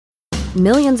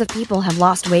Millions of people have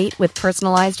lost weight with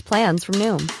personalized plans from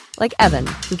Noom. Like Evan,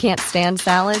 who can't stand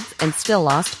salads and still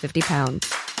lost 50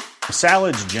 pounds.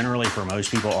 Salads generally for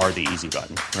most people are the easy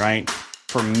button, right?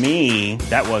 For me,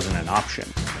 that wasn't an option.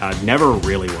 I never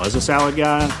really was a salad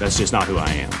guy. That's just not who I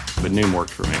am. But Noom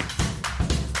worked for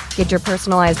me. Get your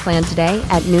personalized plan today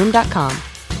at Noom.com.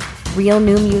 Real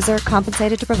Noom user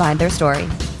compensated to provide their story.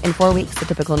 In 4 weeks, the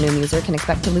typical Noom user can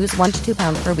expect to lose 1 to 2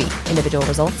 pounds per week. Individual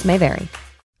results may vary.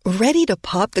 Ready to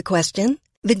pop the question?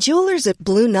 The jewelers at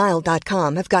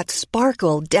BlueNile.com have got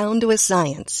sparkle down to a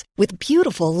science with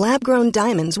beautiful lab-grown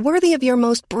diamonds worthy of your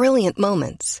most brilliant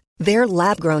moments. Their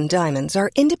lab-grown diamonds are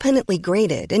independently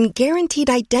graded and guaranteed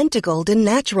identical to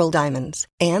natural diamonds,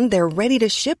 and they're ready to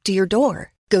ship to your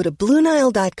door. Go to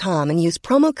BlueNile.com and use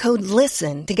promo code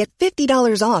LISTEN to get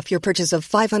 $50 off your purchase of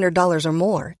 $500 or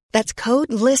more. That's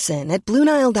code LISTEN at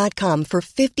BlueNile.com for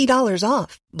 $50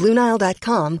 off.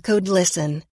 BlueNile.com, code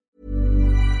LISTEN.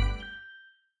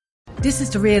 This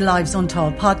is the Real Lives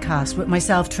Untold podcast with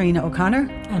myself, Trina O'Connor.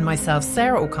 And myself,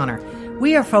 Sarah O'Connor.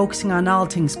 We are focusing on all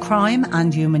things crime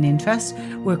and human interest.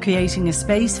 We're creating a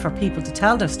space for people to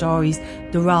tell their stories,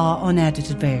 the raw,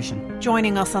 unedited version.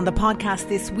 Joining us on the podcast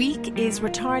this week is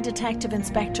retired Detective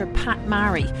Inspector Pat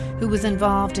Marry, who was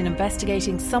involved in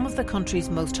investigating some of the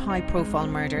country's most high-profile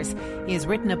murders. He has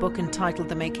written a book entitled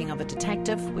The Making of a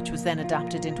Detective, which was then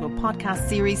adapted into a podcast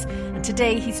series. And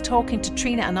today he's talking to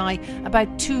Trina and I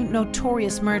about two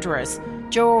notorious murderers,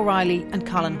 Joe O'Reilly and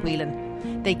Colin Whelan.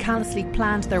 They callously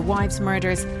planned their wives'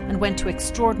 murders and went to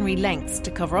extraordinary lengths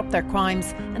to cover up their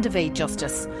crimes and evade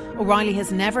justice. O'Reilly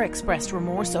has never expressed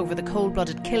remorse over the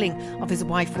cold-blooded killing of his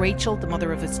wife Rachel, the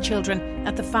mother of his children,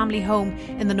 at the family home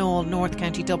in the Knoll, North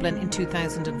County Dublin in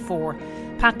 2004.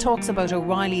 Pat talks about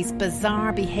O'Reilly's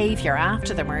bizarre behaviour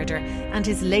after the murder and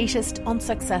his latest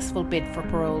unsuccessful bid for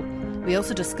parole. We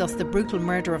also discuss the brutal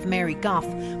murder of Mary Goff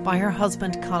by her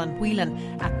husband Colin Whelan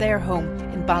at their home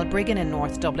in Balbriggan in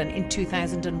North Dublin in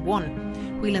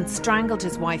 2001. Whelan strangled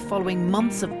his wife following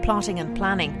months of plotting and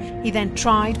planning. He then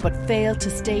tried but failed to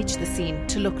stage the scene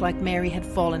to look like Mary had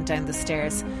fallen down the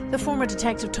stairs. The former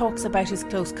detective talks about his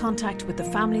close contact with the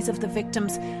families of the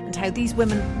victims and how these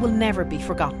women will never be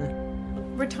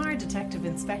forgotten. Retired Detective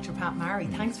Inspector Pat Marry,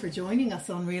 thanks for joining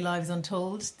us on Real Lives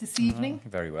Untold this evening.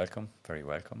 Very welcome, very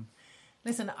welcome.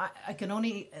 Listen, I can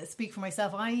only speak for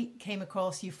myself. I came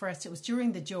across you first. It was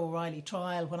during the Joe O'Reilly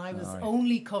trial when I was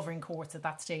only covering courts at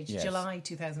that stage, yes. July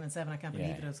 2007. I can't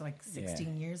believe it. It was like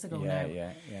 16 years ago now.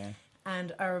 Yeah.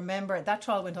 And I remember that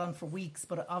trial went on for weeks,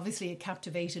 but obviously it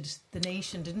captivated the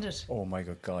nation, didn't it? Oh my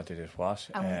God, did it what?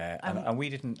 And we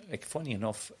didn't, like, funny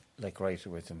enough, like, right,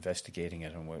 with investigating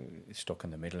it and we're stuck in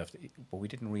the middle of it, but we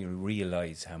didn't really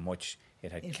realise how much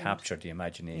it had captured the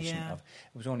imagination of.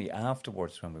 It was only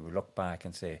afterwards when we would look back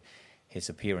and say his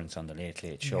appearance on the Late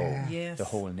Late Show, the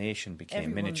whole nation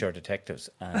became miniature detectives,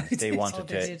 and they wanted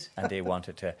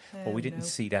to. But we didn't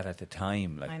see that at the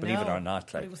time. Like, believe it or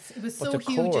not, like, it was so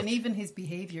huge, and even his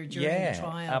behaviour during the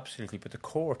trial. Yeah, absolutely. But the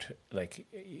court, like,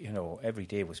 every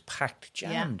day was packed,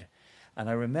 jammed, and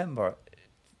I remember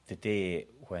the day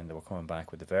when they were coming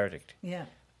back with the verdict. Yeah,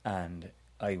 and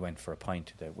I went for a pint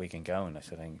to the Wig and Gown. I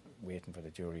said, I'm waiting for the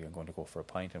jury, I'm going to go for a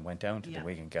pint, and went down to the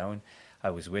Wig and Gown.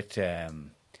 I was with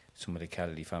some of the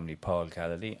Callally family, Paul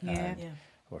Callally, and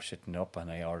we're sitting up,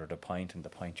 and I ordered a pint, and the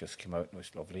pint just came out and it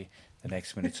was lovely. The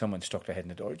next minute someone stuck their head in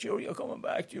the door, jury are coming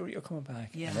back,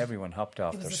 and everyone hopped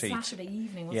off their seats. It was a Saturday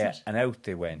evening, wasn't it? And out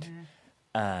they went,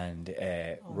 and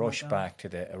rushed back to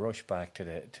the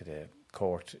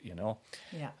court, and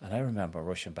I remember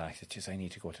rushing back. I said, I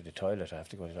need to go to the toilet, I have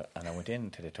to go to the... And I went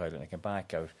into the toilet and I came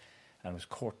back out, and it was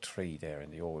court 3 there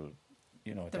in the old,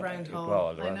 the round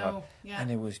hall. I know,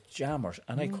 and it was jammers,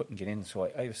 and I couldn't get in, so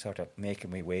I was sort of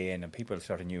making my way in, and people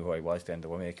sort of knew who I was then. They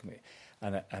were making me,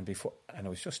 and it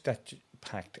was just that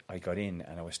packed. I got in,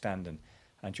 and I was standing,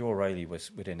 and Joe O'Reilly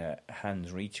was within a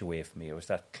hand's reach away from me. I was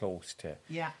that close to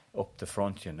up the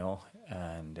front, and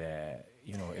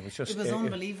it was just... It was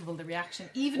unbelievable, the reaction,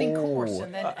 even in court.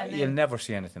 And then you'll never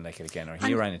see anything like it again, or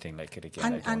hear anything like it again,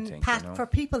 I don't think. Pat, for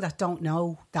people that don't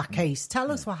know that case,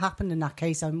 tell us what happened in that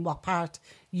case and what part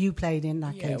you played in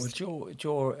that case.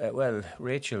 Well,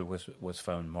 Rachel was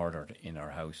found murdered in her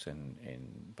house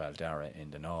in Baldara in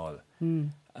the Knoll.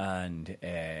 And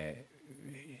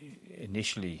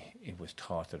initially it was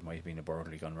thought that it might have been a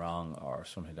burglary gone wrong or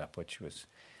something like that, but she was...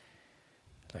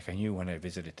 Like, I knew when I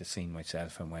visited the scene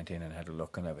myself and went in and had a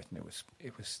look on everything,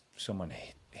 it was someone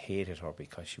hated her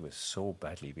because she was so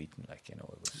badly beaten, it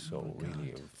was so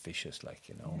really vicious,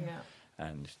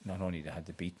 and not only they had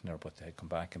they beaten her, but they had come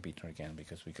back and beaten her again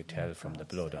because we could tell from the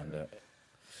blood on the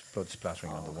blood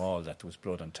splattering on the wall, that there was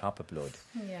blood on top of blood.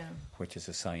 Yeah. Which is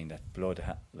a sign that blood,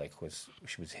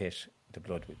 she was hit, the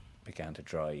blood began to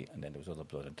dry, and then there was other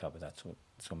blood on top of that, so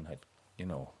someone had,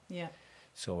 Yeah.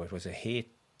 So it was a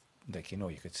hate,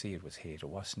 you could see it was hate. It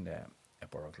wasn't a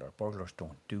burglar. Burglars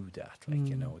don't do that.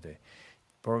 The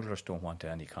burglars don't want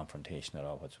any confrontation at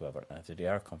all whatsoever. And if they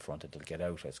are confronted, they'll get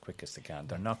out as quick as they can.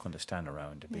 They're not going to stand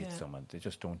around and debate someone. They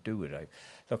just don't do it.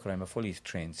 I'm a fully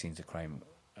trained scenes of crime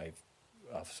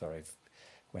officer. I've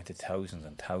went to thousands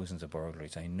and thousands of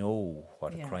burglaries. I know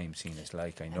what a crime scene is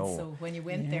like. I know. And so when you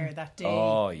went there that day,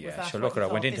 I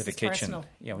went into the kitchen. Personal?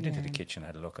 Yeah, I went into the kitchen,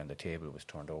 had a look, and the table was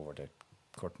turned over. The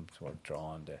curtains were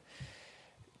drawn.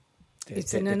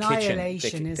 It's an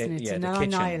annihilation, isn't it? It's an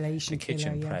annihilation. The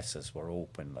kitchen presses were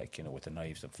open, with the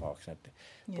knives and forks.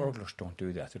 Burglars don't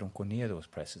do that. They don't go near those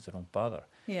presses. They don't bother.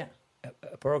 Yeah.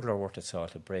 A burglar worth its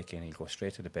salt will break in. He'll go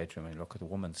straight to the bedroom and look at the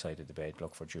woman's side of the bed,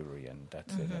 look for jewellery, and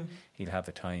that's it. He'll have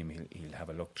a time. He'll have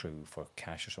a look through for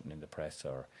cash or something in the press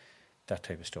or that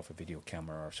type of stuff, a video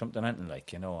camera or something, and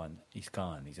he's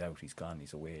gone. He's out. He's gone.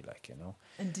 He's away.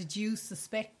 And did you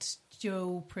suspect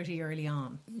Joe pretty early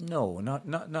on? No,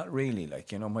 not really.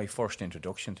 My first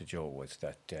introduction to Joe was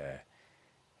that,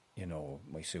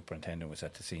 my superintendent was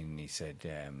at the scene, and he said,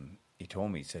 he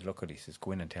told me, he said, look, he says,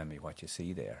 go in and tell me what you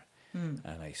see there.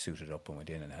 And I suited up and went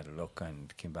in and had a look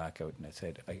and came back out, and I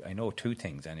said, I know two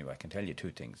things anyway, I can tell you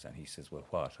two things. And he says, well,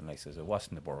 what? And I says, it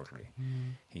wasn't a burglary.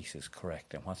 He says,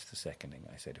 correct. And what's the second thing?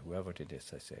 I said, whoever did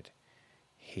this, I said,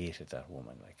 hated that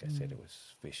woman. I said, it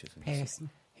was vicious. And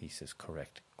he says,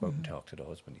 correct. Go out and talk to the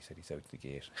husband. He said, he's out the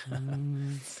gate.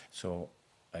 So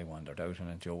I wandered out, and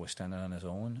then Joe was standing on his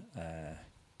own.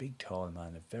 Big, tall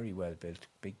man, a very well-built,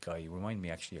 big guy. He reminded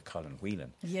me actually of Colin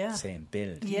Whelan. Yeah. Same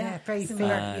build. Yeah, very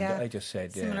similar. And I just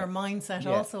said... Similar mindset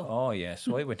also. Oh, yeah.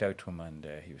 So I went out to him, and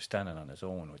he was standing on his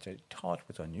own, which I thought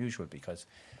was unusual because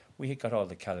we had got all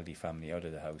the Callady family out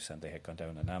of the house, and they had gone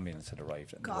down, an ambulance had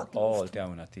arrived, and they were all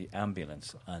down at the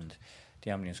ambulance, and the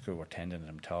ambulance crew were tending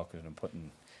them, talking to them, putting...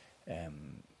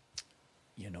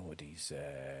 these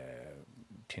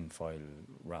tinfoil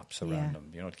wraps around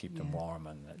them, to keep them warm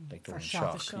and they were in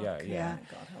shock. Yeah.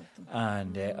 God help them.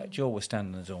 And Joe was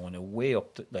standing on his own, way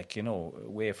up,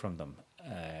 away from them,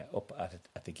 up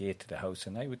at the gate to the house.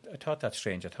 And I thought that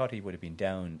strange. I thought he would have been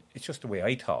down. It's just the way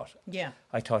I thought. Yeah.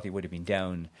 I thought he would have been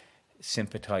down,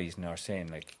 sympathising or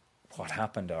saying what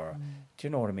happened, or do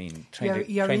you know what I mean?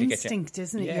 Your instinct,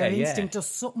 isn't it? Your instinct does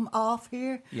something off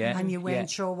here, and you weren't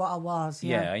sure what it was.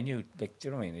 Yeah, I knew. Do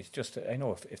you know what I mean? It's just I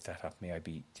know if that happened to me, I'd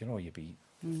be. You'd be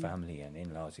family and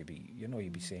in-laws. You'd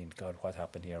be saying, God, what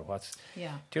happened here? Do you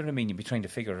know what I mean? You'd be trying to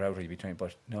figure it out, or you'd be trying.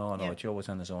 But no, Joe was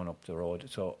on his own up the road,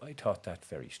 so I thought that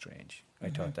very strange.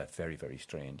 I thought that very, very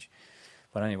strange.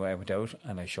 But anyway, I went out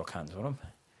and I shook hands with him,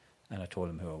 and I told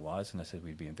him who I was, and I said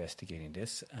we'd be investigating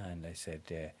this, and I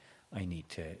said. I need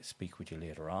to speak with you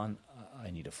later on.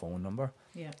 I need a phone number.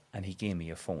 Yeah. And he gave me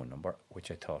a phone number, which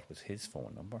I thought was his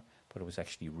phone number, but it was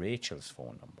actually Rachel's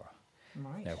phone number.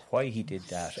 Right. Now, why he did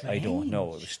that, I don't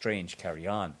know. It was strange. Carry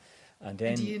on. And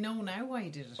then, do you know now why he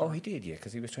did it? Oh, he did, yeah,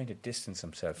 because he was trying to distance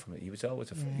himself from it. He was always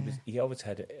he always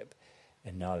had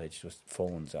a knowledge that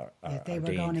phones are they were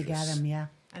dangerous. going to get him, yeah.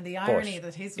 And the irony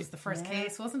that his was the first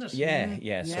case, wasn't it?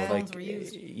 Yeah. So phones were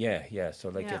used.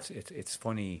 So it's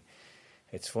funny.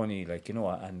 It's funny,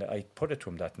 and I put it to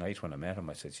him that night when I met him.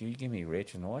 I said, so you give me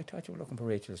Rachel. No, I thought you were looking for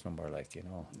Rachel's number,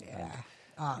 Yeah.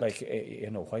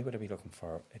 And, why would I be looking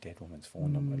for a dead woman's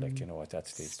phone number, at that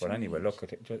stage? Strange. But anyway, look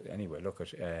at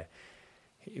it.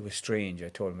 It was strange. I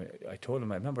told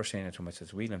him, I remember saying it to him, I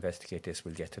said, we'll investigate this,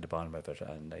 we'll get to the bottom of it.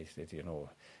 And I said,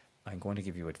 I'm going to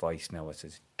give you advice now. I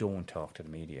says, don't talk to the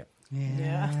media.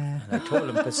 Yeah. And I told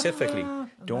him specifically,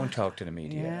 don't talk to the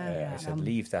media. I said,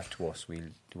 leave that to us. We'll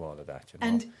do all of that.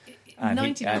 And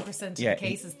 91% of the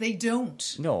cases, they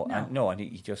don't. No. And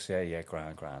he just said, yeah,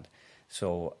 grand.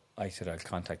 So I said, I'll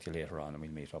contact you later on and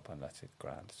we'll meet up, and that's it,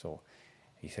 grand. So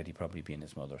he said he'd probably be in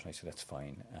his mother's, and I said, that's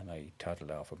fine. And I toddled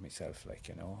off with myself,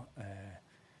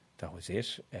 that was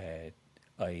it.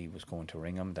 I was going to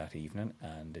ring him that evening,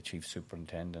 and the chief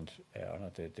superintendent,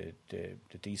 the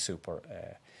D-super,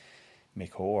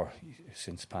 Mick Hoare,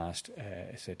 since passed,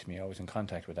 said to me, I was in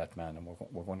contact with that man, and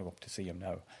we're going to go up to see him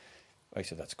now. I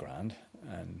said, that's grand.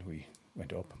 And we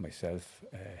went up, myself,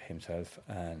 himself,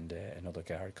 and another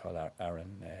guard called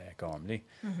Aaron Gormley,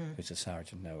 who's a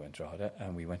sergeant now in Drogheda,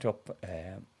 and we went up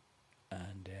and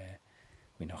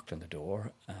we knocked on the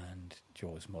door, and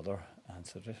Joe's mother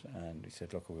answered it, and we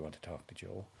said, look, we want to talk to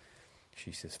Joe.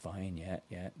 She says, fine,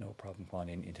 yeah, no problem. Go on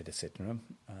into the sitting room.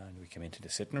 And we came into the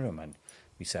sitting room, and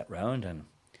we sat round, and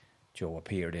Joe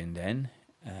appeared in then,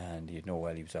 And you'd know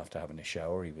while he was after having a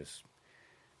shower, he was,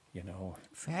 you know,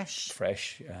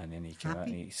 fresh. And then he came out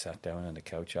and he sat down on the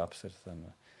couch opposite, and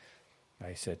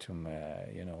I said to him,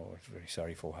 you know, I was very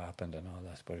sorry for what happened and all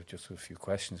that, but just a few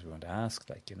questions we want to ask,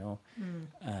 like, you know.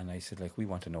 And I said, like, we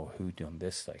want to know who done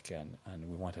this, like, and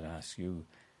we wanted to ask you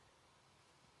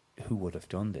who would have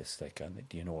done this, like, and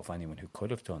do you know of anyone who could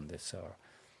have done this? Or,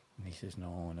 and he says,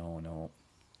 no.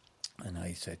 And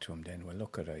I said to him then, well,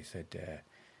 look, I said,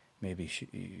 maybe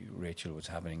Rachel was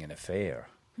having an affair,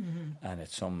 and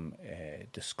it's some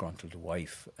disgruntled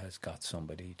wife has got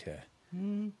somebody to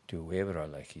do away with her.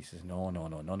 Like, he says, no,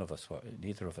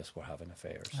 neither of us were having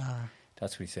affairs.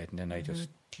 That's what he said. And then I just,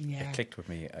 it clicked with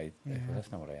me. Well,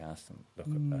 that's not what I asked him. Look,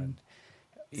 and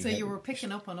so you were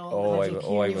picking up on all the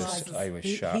cues. I was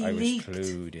shocked. I was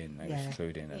clued in. And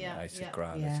I said,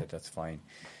 grand. I said, that's fine.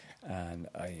 And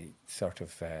I sort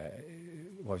of,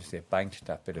 banked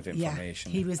that bit of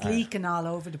information. Yeah, he was leaking all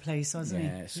over the place, wasn't he?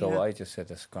 Yeah, so I just said,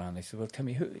 that's grand. I said, well, tell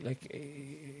me, who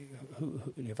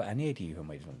you have any idea who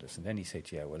might have done this? And then he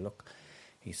said, yeah, well, look,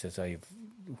 he says, I've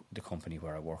the company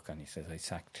where I work, and he says, I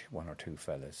sacked one or two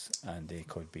fellas, and they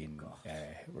could be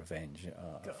revenge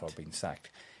for being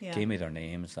sacked. Yeah. Gave me their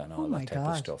names and all that type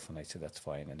of stuff, and I said, that's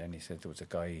fine. And then he said, there was a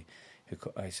guy who,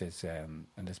 I says, and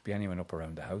there's be anyone up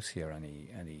around the house here, and he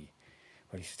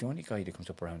says, the only guy that comes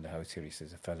up around the house here, he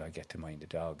says, a fella I get to mind the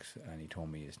dogs, and he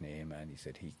told me his name, and he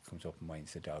said he comes up and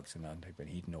minds the dogs and that, but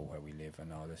he'd know where we live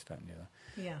and all this, that and the other.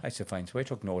 Yeah. I said, fine. So I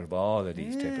took note of all of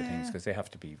these type of things, because they have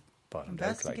to be bottomed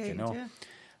out, like, you know. Yeah.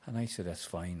 And I said, that's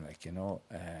fine, like, you know.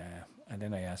 And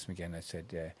then I asked him again, I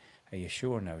said, are you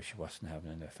sure now she wasn't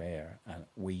having an affair? And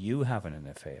were you having an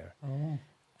affair? Oh.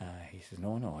 He says,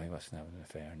 no, I wasn't having an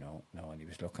affair, no. And he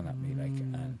was looking at me like,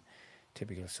 and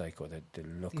typical psycho, they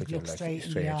look at you like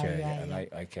straight at you. And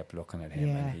I kept looking at him,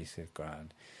 and he said,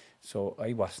 grand. So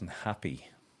I wasn't happy,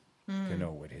 you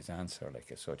know, with his answer,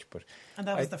 like, as such. But and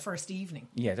that was the first evening?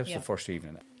 Yeah, that was the first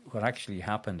evening. What actually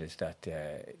happened is that,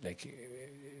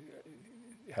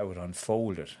 how it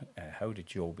unfolded, how did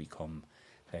Joe become,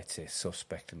 let's say,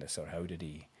 suspect in this, or how did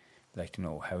he, like, you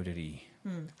know,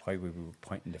 why we were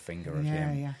pointing the finger at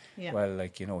him? Yeah. Well,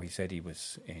 like, you know, he said he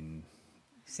was in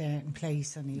certain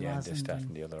place and he wasn't. This, that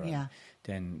and the other. Yeah. And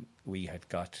then we had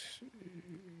got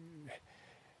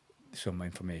some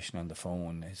information on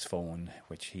his phone,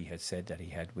 which he had said that he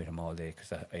had with him all day,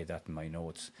 because I had that in my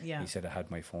notes. Yeah. He said, I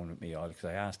had my phone with me all, because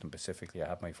I asked him specifically, I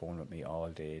had my phone with me all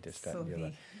day, this, that and the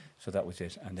other. So that was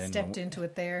it. And then stepped into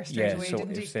it there straight away, didn't he?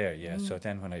 Yeah, so it's there, yeah. So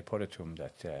then when I put it to him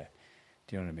that, do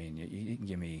you know what I mean, you can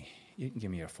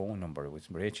give me your phone number. It was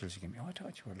Rachel's. You give me, I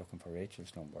thought you were looking for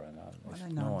Rachel's number. And I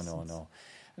said, no.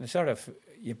 And it's sort of,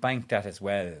 you bank that as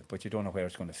well, but you don't know where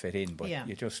it's going to fit in. But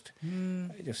you just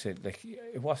said, like,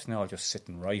 it wasn't all just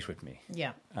sitting right with me.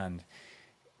 Yeah. And,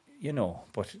 you know,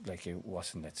 but, like, it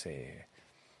wasn't, let's say,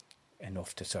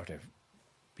 enough to sort of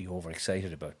be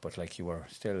overexcited about. But, like, you were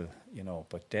still, you know.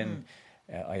 But then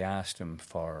I asked him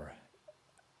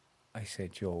I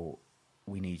said, Joe,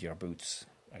 we need your boots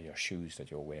or your shoes that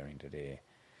you're wearing today.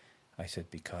 I said,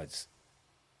 because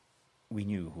we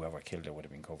knew whoever killed her would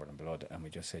have been covered in blood, and we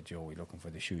just said, Joe, we're looking for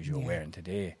the shoes you're wearing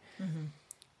today. Mm-hmm.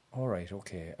 All right,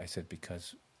 okay. I said,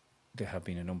 because there have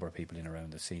been a number of people in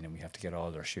around the scene, and we have to get all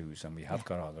their shoes, and we have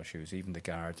got all their shoes, even the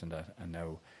guards and that, and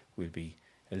now we'll be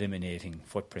eliminating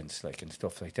footprints, like, and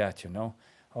stuff like that, you know.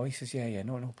 Oh, he says, yeah,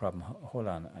 no problem, hold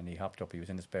on. And he hopped up, he was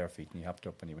in his bare feet, and he hopped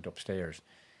up and he went upstairs,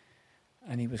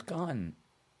 and he was gone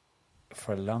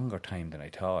for a longer time than I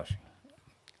thought.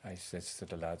 I said to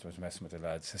the lads, I was messing with the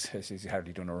lads, I says, he's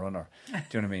hardly done a runner. Do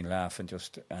you know what I mean? Laughing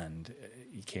and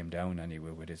he came down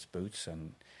anyway with his boots,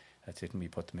 and that's it, and we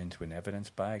put them into an evidence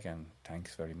bag, and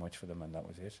thanks very much for them, and that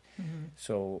was it. Mm-hmm.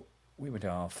 So we went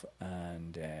off,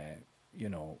 and, you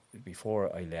know,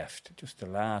 before I left, just the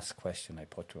last question I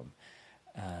put to him,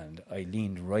 and I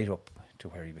leaned right up to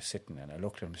where he was sitting, and I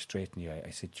looked at him straight in the eye. I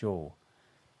said, Joe,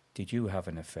 did you have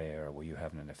an affair, or were you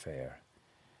having an affair?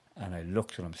 And I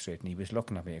looked at him straight, and he was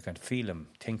looking at me. I could feel him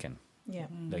thinking. Yeah.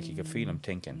 Like, you could feel him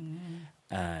thinking.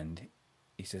 Mm. And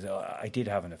he says, I did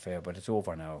have an affair, but it's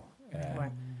over now.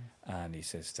 Right. And he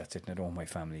says, that's it, and I don't want my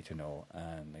family to know.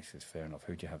 And I says, fair enough,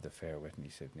 who'd you have the affair with? And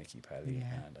he said, Nicky Pally,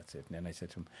 and that's it. And then I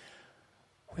said to him,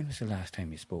 when was the last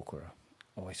time you spoke with her?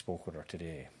 Oh, I spoke with her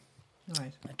today.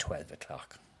 Right. At 12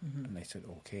 o'clock. Mm-hmm. And I said,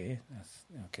 okay,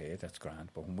 that's grand.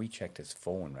 But when we checked his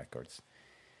phone records,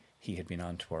 he had been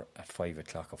on to her at 5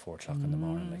 o'clock or 4 o'clock in the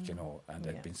morning, like, you know, and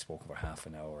had been spoken for half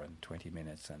an hour and 20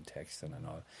 minutes and texting and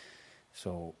all.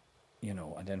 So, you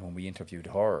know, and then when we interviewed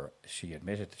her, she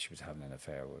admitted that she was having an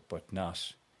affair, but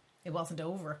not It wasn't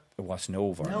over. It wasn't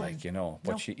over, No. like, you know.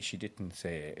 But No. she didn't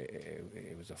say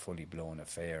it was a fully blown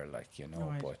affair, like, you know.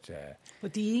 Right. But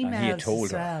the and he had emails told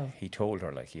as her. well. He told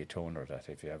her that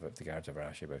if the guards ever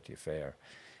ask you about the affair,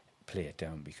 play it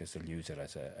down because they'll use it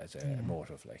as a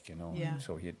motive, like, you know. Yeah.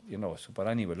 So you know. So, but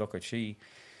anyway, look at she.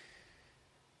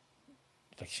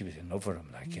 Like, she was in love with him,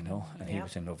 like, you know, and he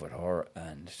was in love with her,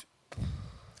 and.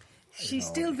 She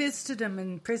still visited him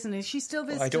in prison. Is she still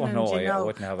visiting I don't him? know. Do you know? I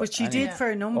wouldn't have. But she any- did for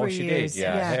a number of she years. did.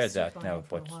 Yeah, I heard that Stood by now, him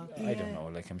for a but while. I don't know.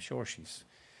 Like, I'm sure she's.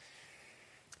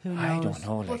 Who knows? I don't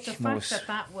know. But Like, the fact most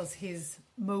that was his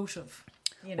motive,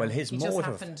 you know, Well, his he motive- just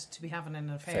happened to be having an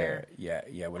affair. fair.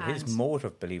 Yeah. Well, his And-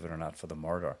 motive, believe it or not, for the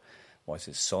murder was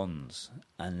his sons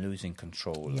and losing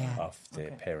control of the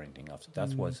parenting of it. That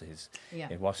was his. Yeah.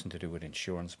 It wasn't to do with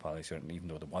insurance policy, even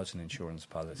though there was an insurance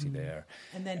policy there.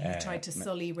 And then he tried to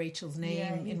sully Rachel's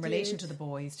name he in relation did. to the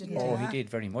boys, didn't Oh, he? he did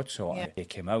very much so. Yeah. And they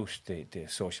came out. The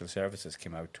social services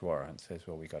came out to her and says,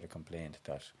 "Well, we got a complaint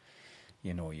that,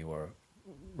 you know, you were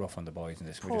rough on the boys and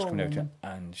this. We just Poor coming out to," woman.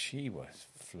 and she was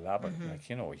flabbergasted. Like,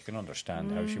 you know, you can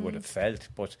understand how she would have felt,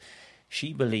 but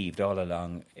she believed all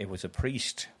along it was a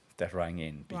priest that rang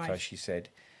in because Right. she said,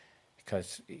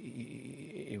 because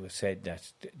it was said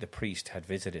that the priest had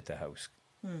visited the house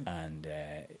and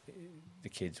the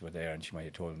kids were there, and she might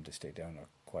have told them to stay down or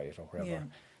quiet or whatever. Yeah.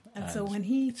 And so when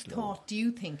he it's low. thought, do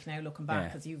you think now looking back, Yeah.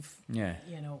 because you've Yeah.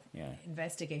 you know Yeah.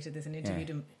 investigated this and interviewed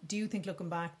him, do you think looking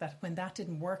back that when that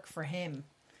didn't work for him,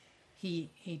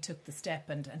 he took the step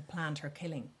and planned her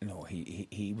killing? No,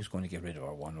 he was going to get rid of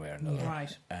her one way or another.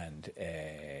 Right. And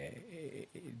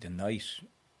the night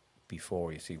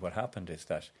before, you see, what happened is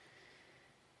that,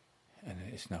 and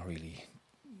it's not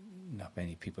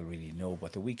many people really know,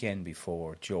 but the weekend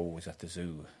before, Joe was at the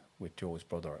zoo with Joe's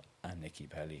brother and Nikki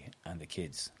Pelly and the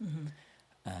kids.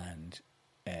 And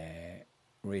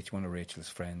one of Rachel's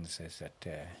friends says that,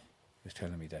 was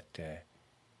telling me that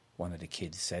one of the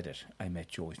kids said it, "I met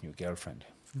Joe's new girlfriend."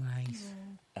 Right.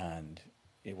 And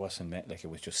it wasn't meant, like, it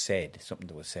was just said, something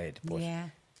that was said. But Yeah.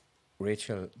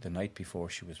 Rachel, the night before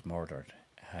she was murdered,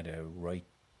 had a right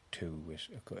to with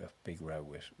a big row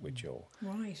with Joe,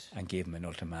 Right. and gave him an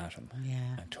ultimatum,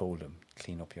 Yeah. and told him,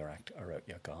 "Clean up your act or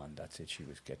you're gone." That's it. She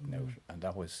was getting out, and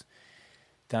that was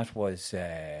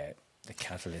the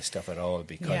catalyst of it all,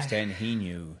 because Yeah. then he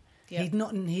knew. Yeah. He'd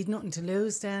nothing to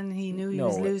lose then. He knew he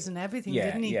was losing everything,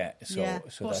 didn't he? Yeah, so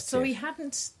But that's so it. he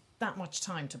hadn't that much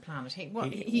time to plan it.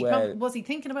 Well- Was he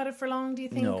thinking about it for long, do you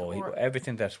think? No, or?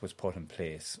 everything that was put in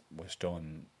place was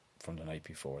done from the night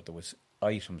before. There was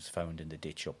items found in the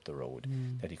ditch up the road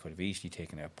that he could have easily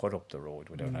taken out, put up the road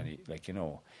without any, like, you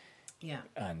know. Yeah.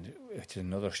 And it's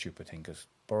another stupid thing, because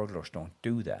burglars don't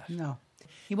do that. No.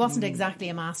 He wasn't exactly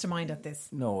a mastermind at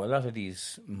this. No, a lot of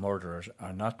these murderers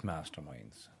are not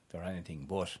masterminds. They're anything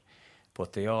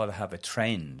but they all have a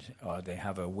trend, or they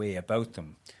have a way about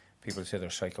them. People say they're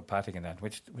psychopathic and that,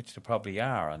 which they probably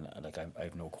are. And like, I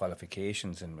have no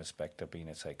qualifications in respect of being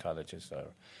a psychologist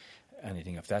or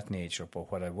anything of that nature.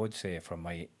 But what I would say, from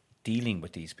my dealing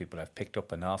with these people, I've picked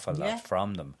up an awful Yeah. lot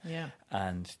from them. Yeah.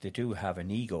 And they do have an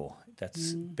ego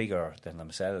that's bigger than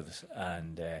themselves,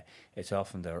 and it's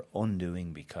often their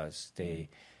undoing, because they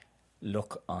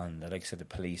look on the likes of the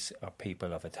police or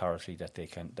people of authority that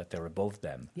they're above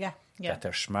them, Yeah. Yeah. that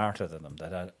they're smarter than them,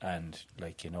 and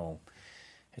like, you know,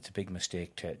 it's a big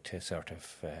mistake to sort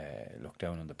of look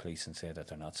down on the police and say that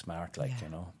they're not smart, like, Yeah. you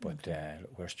know. But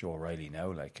where's Joe O'Reilly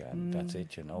now, like, and that's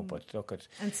it, you know. But look at,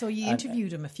 And so you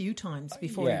interviewed him a few times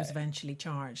before he was eventually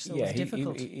charged. So it was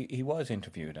difficult. he was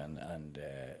interviewed, and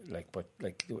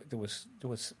there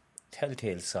was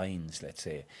telltale signs, let's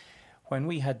say, when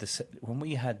we had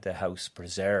the house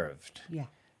preserved, Yeah.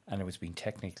 and it was being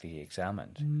technically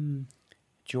examined.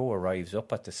 Joe arrives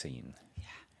up at the scene,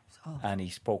 and he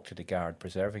spoke to the guard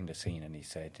preserving the scene, and he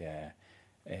said,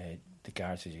 the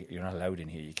guard said, "You're not allowed in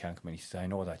here, you can't come in." He said, "I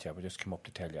know that, yeah, but I just come up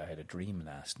to tell you I had a dream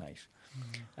last night."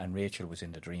 And Rachel was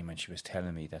in the dream, and she was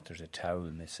telling me that there's a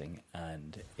towel missing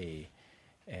and a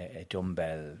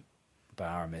dumbbell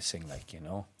bar missing, like, you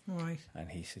know. Right. And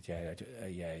he said,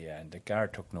 yeah. And the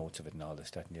guard took notes of it and all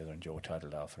this, that and the other, and Joe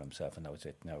toddled off for himself, and that was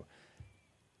it. Now,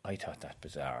 I thought that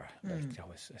bizarre. Like,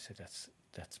 I said,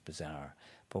 that's bizarre.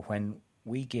 But when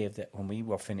we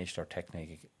were finished our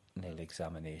technical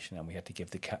examination, and we had to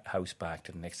give the house back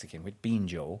to the next again with Bean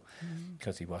Joe,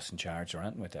 because he wasn't charged or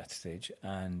anything at that stage,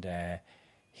 and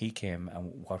he came,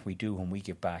 and what we do when we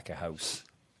give back a house,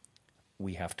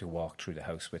 we have to walk through the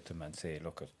house with them and say,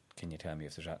 "Look, can you tell me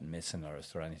if there's anything missing, or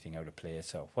is there anything out of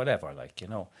place, or whatever," like, you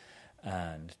know.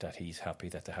 And that he's happy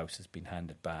that the house has been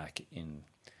handed back in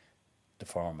the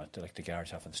format, like the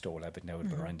guards haven't stole everything out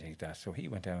or anything like that. So he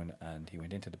went down and he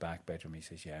went into the back bedroom. He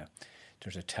says, yeah,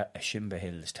 there's a Shimba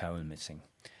Hills towel missing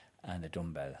and a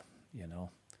dumbbell, you know.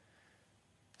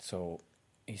 So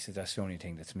he said, that's the only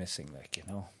thing that's missing, like, you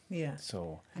know. Yeah.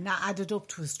 So And that added up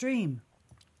to a stream.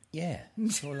 yeah.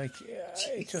 So like,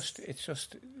 it's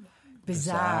just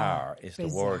Bizarre. is the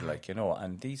word, like, you know.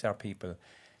 And these are people,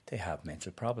 they have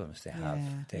mental problems. They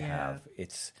have.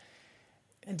 It's.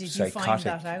 And did psychotic. you find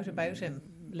that out about him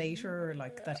later,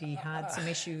 like that he had some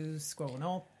issues growing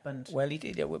up? And Well, he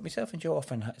did. Yeah, with myself and Joe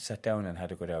often sat down and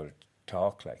had a good old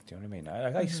talk. Like, do you know what I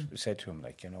mean? I said to him,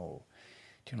 like, you know,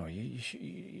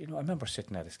 you know, I remember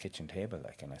sitting at his kitchen table,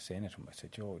 like, and I was saying to him, I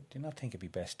said, Joe, do you not think it'd be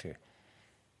best to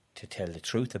tell the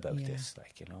truth about this,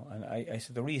 like, you know? And I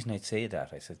said the reason I'd say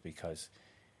that, I said, because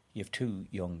you have two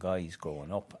young guys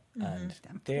growing up, and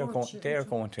they'll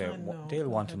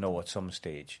want to know at some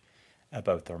stage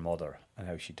about their mother and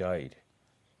how she died.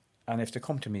 And if they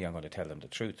come to me, I'm going to tell them the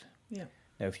truth. yeah,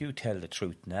 Now, if you tell the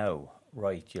truth now,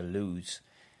 right, you'll lose,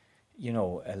 you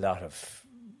know, a lot of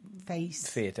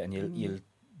faith, and you'll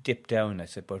dip down. I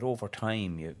said, but over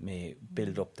time you may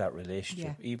build up that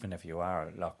relationship, even if you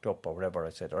are locked up or whatever.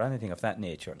 I said, or anything of that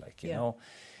nature, like, you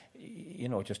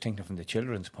know, just thinking from the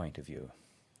children's point of view.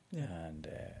 yeah. And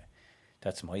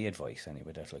that's my advice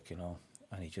anyway. That, like, you know.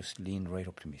 And he just leaned right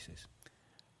up to me, says,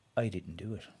 I didn't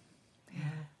do it. Yeah.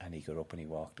 And he got up and he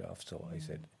walked off. So I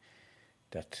said,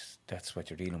 that's what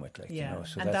you're dealing with, like, Yeah, you know.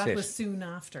 So and that's that it. was soon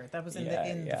after. That was in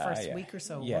the first week or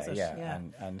so, was it? Yeah.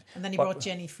 And then he brought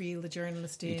Jenny Friel, the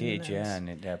journalist, in. He did, and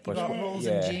he brought Rose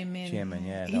and Jim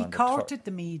in. He courted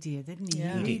the media, didn't he?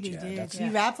 Yeah. He did, really yeah, did. He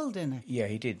revelled in it. Yeah,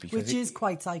 he did. Because which is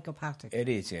quite psychopathic. It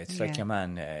is, yeah. It's like your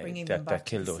man that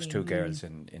killed those two girls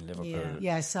in Liverpool.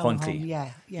 Yeah, Huntley.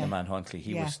 Yeah. The man Huntley.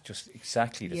 He was just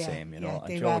exactly the same, you know.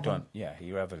 Yeah, and Joe Dunn,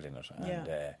 he revelled in it.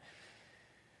 And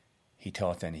he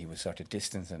thought then he was sort of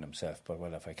distancing himself, but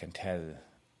well, if I can tell, do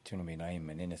you know what I mean,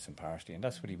 I'm an innocent party, and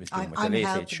that's what he was doing with the Late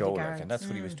Late Show, like, and that's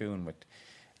what he was doing with,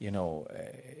 you know,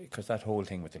 because that whole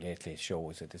thing with the Late Late Show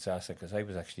was a disaster, because I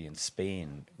was actually in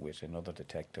Spain with another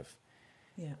detective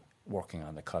working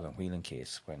on the Colin Whelan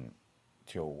case when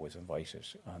Joe was invited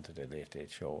onto the Late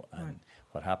Late Show, and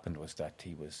what happened was that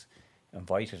he was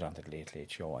invited onto the Late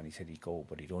Late Show, and he said he'd go,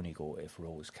 but he'd only go if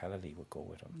Rose Callaly would go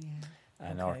with him. Yeah.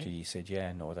 And RTE said,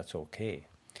 yeah, no, that's okay.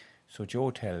 So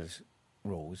Joe tells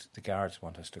Rose, the guards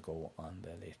want us to go on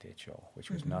the Late Late Show,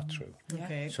 which was not true.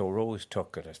 Okay. So Rose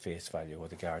took it at face value, or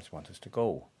the guards want us to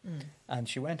go. And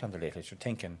she went on the Late Late Show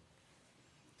thinking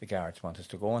the guards want us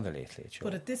to go on the Late Late Show.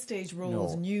 But at this stage,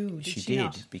 Rose knew, did she did,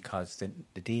 not? because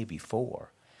the day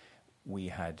before, we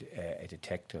had a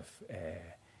detective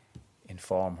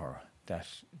inform her that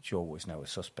Joe was now a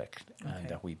suspect and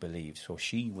that we believed. So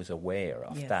she was aware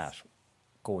of that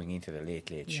going into the Late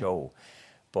Late Show.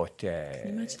 But can you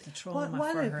imagine the trauma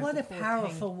what a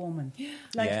powerful woman.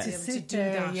 Like to sit do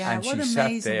there, that. And what she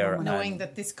amazing sat there woman. Knowing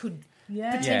that this could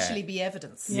potentially be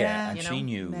evidence. And you know? she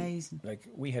knew, Amazing. like,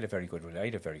 I had a very good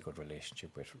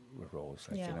relationship with Rose.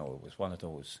 Like, you know, it was one of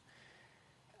those.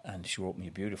 And she wrote me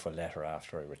a beautiful letter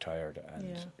after I retired.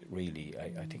 And really,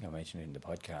 I think I mentioned it in the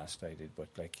podcast I did, but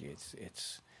like,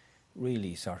 it's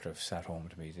really sort of sat home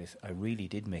to me. I really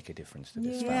did make a difference to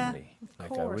this family.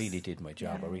 Like, I really did my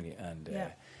job. I really, and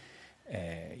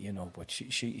you know, but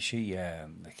she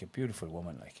like a beautiful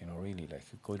woman, like, you know, really like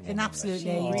a good woman. An absolute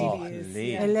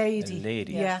lady. A lady. A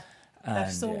lady. Yeah. And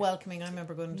they're so welcoming. I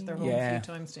remember going to their home a few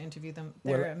times to interview them.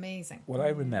 They're amazing. Well, I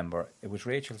remember it was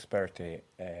Rachel's birthday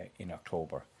in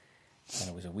October, and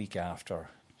it was a week after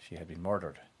she had been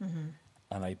murdered.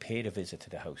 And I paid a visit to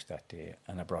the house that day,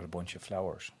 and I brought a bunch of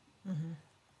flowers.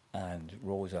 And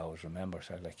Rose always remembers,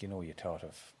 I like, you know, you thought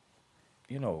of,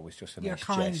 you know, it was just a your nice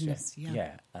kindness,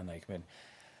 gesture. And like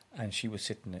and she was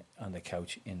sitting on the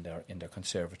couch in their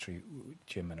conservatory,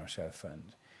 Jim and herself,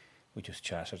 and we just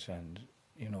chatted. And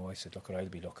you know, I said, look, I'll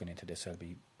be looking into this. I'll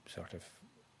be sort of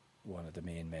one of the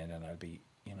main men, and I'll be,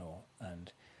 you know.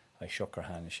 And I shook her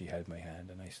hand, and she held my hand,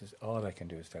 and I says, all I can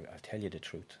do is I'll tell you the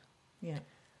truth. Yeah,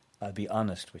 I'll be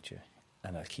honest with you,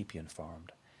 and I'll keep you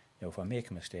informed. You know, if I make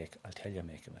a mistake, I'll tell you I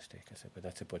make a mistake. I said, but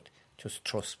that's it. But just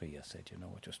trust me. I said, you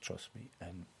know, just trust me.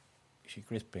 And she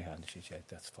gripped my hand and she said,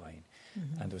 that's fine.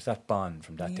 And there was that bond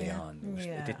from that day on.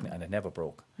 It didn't, and it never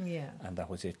broke. Yeah. And that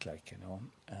was it, like, you know.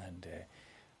 And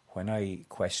when I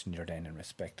questioned her then in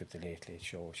respect of the Late Late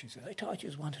Show, she said, I thought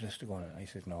you wanted us to go on. And I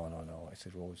said, no. I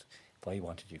said, Rose, if I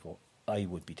wanted you to go, I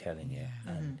would be telling you.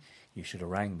 And you should have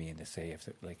rang me and they say, if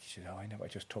like, she said, I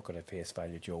just took it at face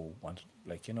value. Joe wanted,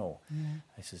 like, you know.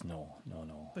 I says, no.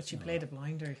 But she played a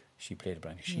blinder. She played a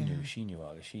blinder. She knew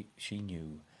all. She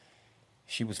knew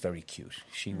She was very cute.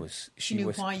 She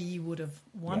knew why you would have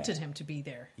wanted him to be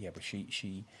there. Yeah, but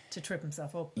she to trip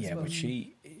himself up. But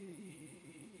she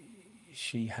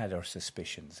had her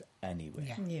suspicions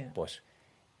anyway. Yeah. But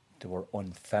they were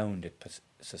unfounded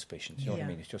suspicions. You know what I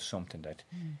mean? It's just something that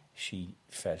she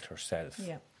felt herself.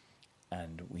 Yeah.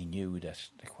 And we knew that,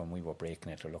 like, when we were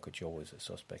breaking it, or look at Joe as a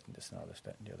suspect in this and all this,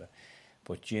 that and the other.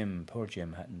 But poor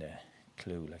Jim hadn't a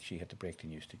clue. Like, she had to break the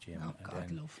news to Jim. Oh, God,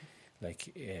 then, love him.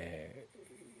 Like,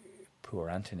 poor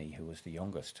Anthony, who was the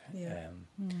youngest,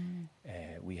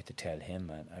 we had to tell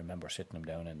him. And I remember sitting him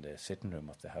down in the sitting room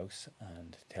of the house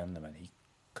and telling him, and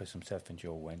because himself and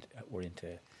Joe were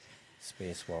into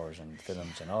space wars and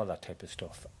films and all that type of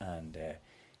stuff. And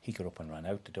he got up and ran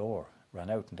out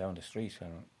and down the street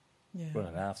and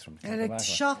running after him. The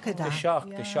shock of that.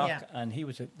 The shock. And he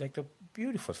was a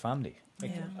beautiful family.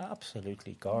 Like,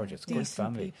 absolutely gorgeous. Good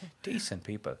family. Decent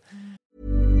people.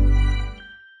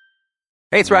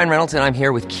 Hey, it's Ryan Reynolds, and I'm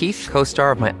here with Keith,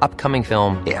 co-star of my upcoming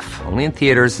film, If, only in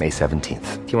theaters May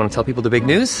 17th. Do you want to tell people the big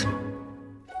news?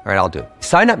 All right, I'll do it.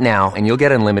 Sign up now and you'll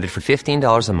get unlimited for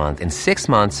 $15 a month and 6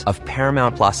 months of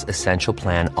Paramount Plus Essential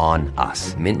Plan on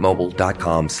us.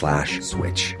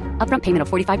 MintMobile.com/switch. Upfront payment of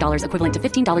 $45 equivalent to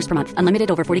 $15 per month. Unlimited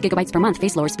over 40 gigabytes per month.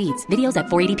 Face lower speeds. Videos at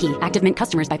 480p. Active Mint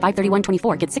customers by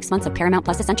 531.24 get 6 months of Paramount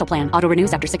Plus Essential Plan. Auto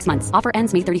renews after 6 months. Offer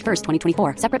ends May 31st,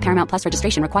 2024. Separate Paramount Plus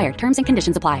registration required. Terms and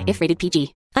conditions apply if rated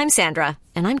PG. I'm Sandra,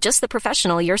 and I'm just the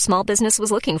professional your small business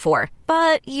was looking for.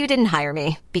 But you didn't hire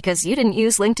me because you didn't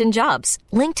use LinkedIn Jobs.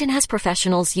 LinkedIn has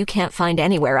professionals you can't find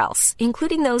anywhere else,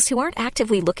 including those who aren't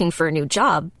actively looking for a new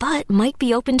job, but might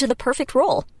be open to the perfect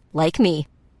role, like me.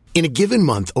 In a given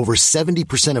month, over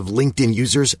 70% of LinkedIn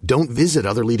users don't visit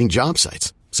other leading job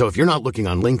sites. So if you're not looking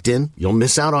on LinkedIn, you'll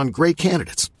miss out on great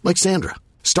candidates, like Sandra.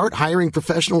 Start hiring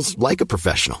professionals like a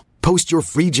professional. Post your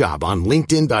free job on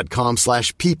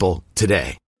linkedin.com/people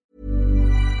today.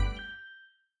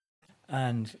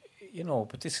 And,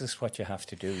 but this is what you have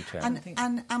to do.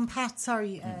 And Pat,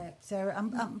 sorry, Sarah,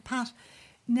 Pat,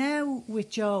 now with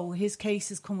Joe, his case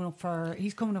is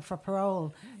he's coming up for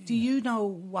parole. Do you know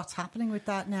what's happening with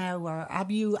that now, or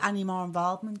have you any more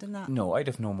involvement in that? No, I'd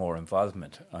have no more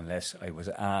involvement unless I was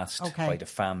asked by the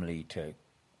family to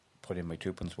put in my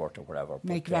twopence worth or whatever.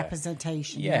 Make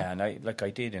representation. And I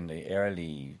did in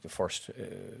the first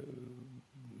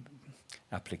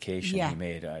application he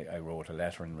made. I wrote a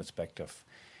letter in respect of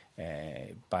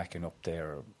backing up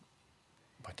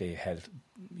what they held,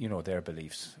 their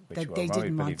beliefs, which were they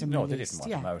didn't want them. No, they didn't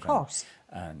want them out. Of course.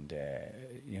 And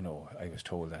I was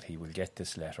told that he will get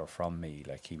this letter from me,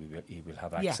 like he will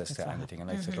have access to anything. And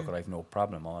I said, look, I have no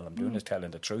problem. All I'm doing is telling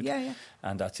the truth.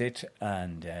 And that's it.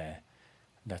 And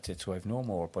that's it. So I've no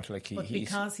more. But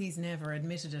because he's never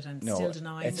admitted it and still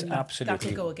denies, that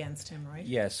could go against him, right?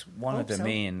 Yes, one of the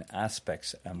main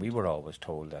aspects, and we were always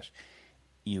told that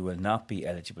you will not be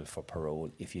eligible for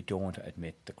parole if you don't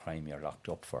admit the crime you're locked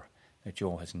up for. Now,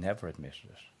 Joe has never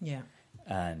admitted it. Yeah.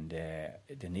 And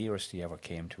the nearest he ever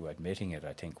came to admitting it,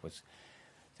 I think, was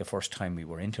the first time we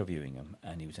were interviewing him,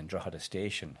 and he was in Drogheda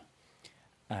Station,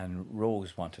 and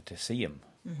Rose wanted to see him,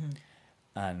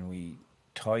 and we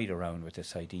toyed around with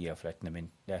this idea of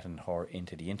letting her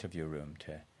into the interview room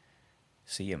to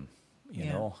see him. You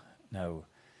know, now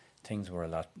things were a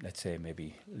lot, let's say,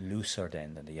 maybe looser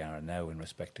then than they are now in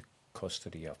respect to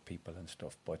custody of people and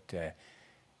stuff. But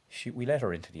we let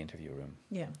her into the interview room.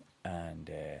 Yeah. And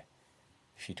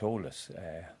she told us,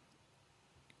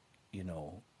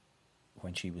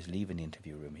 when she was leaving the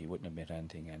interview room, he wouldn't admit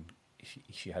anything, and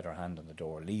she had her hand on the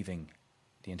door leaving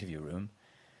the interview room.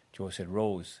 Joe said,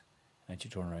 Rose, and she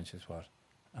turned around and says, what?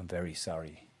 I'm very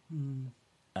sorry.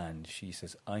 And she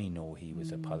says, I know he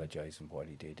was apologising for what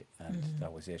he did, and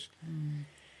that was it.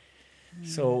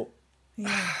 So,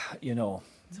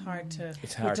 it's hard to.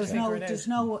 It's hard. There's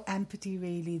no empathy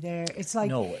really there. It's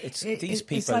like these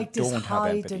people it's like this don't high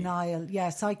have empathy. denial. Yeah,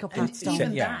 psychopaths don't.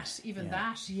 Even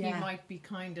that, he might be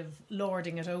kind of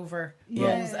lording it over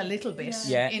Rose a little bit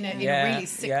in a really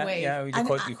sick way. Yeah, you could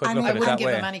look at it that way. I wouldn't give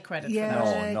him any credit for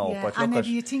that. No. Yeah. But and if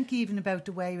you think even about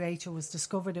the way Rachel was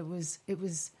discovered, it was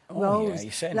Rose. He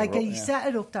set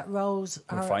it up that Rose,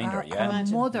 her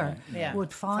mother,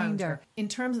 would find her. In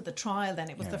terms of the trial, then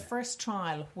it was the first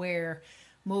trial where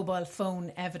mobile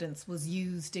phone evidence was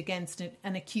used against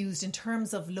an accused in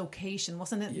terms of location,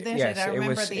 wasn't it? Yes, I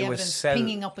remember the evidence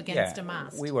pinging up against a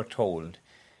mast. We were told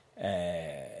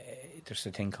there's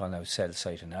a thing called now cell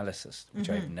site analysis, which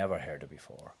I've never heard of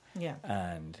before. Yeah.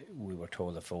 And we were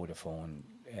told that Vodafone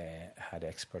had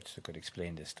experts that could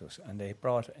explain this to us, and they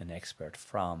brought an expert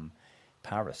from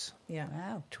Paris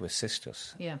to assist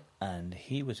us. Yeah. And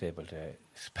he was able to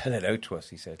spell it out to us.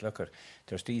 He said, look,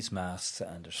 there's these masts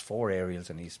and there's 4 aerials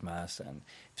in these masts, and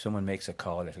if someone makes a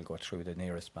call, it'll go through the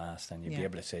nearest mast, and you'll be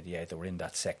able to say, yeah, they were in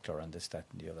that sector and this, that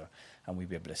and the other, and we'd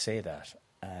be able to say that.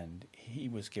 And he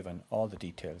was given all the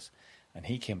details, and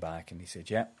he came back and he said,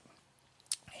 yeah,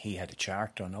 he had a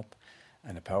chart done up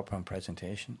and a PowerPoint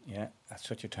presentation. Yeah, at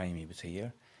such a time he was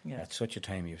here. Yeah. At such a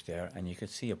time he was there, and you could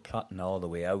see him plotting all the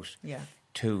way out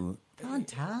to...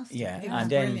 Fantastic. Yeah, and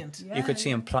then brilliant. You could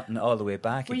see him plotting all the way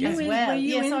back again. Were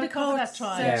you in the court that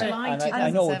trial? Yeah, and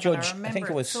I know Judge, I think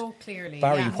it was so clearly.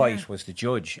 Barry White was the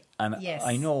judge, and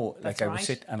I know, like I was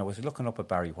I was looking up at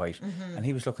Barry White, and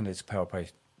he was looking at his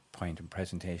PowerPoint and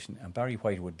presentation, and Barry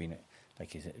White would have been,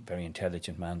 like, he's a very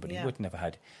intelligent man, but he wouldn't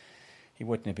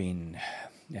have been,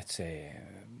 let's say,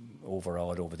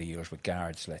 overawed over the years with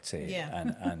guards, let's say.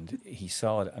 And he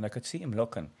saw it, and I could see him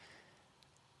looking.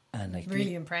 And like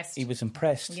really impressed. He was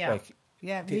impressed. Yeah. Like,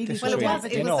 really. Well,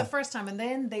 it was the first time, and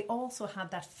then they also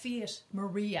had that Fiat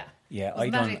Maria. Yeah, I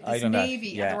don't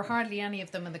Navy, and there were hardly any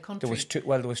of them in the country.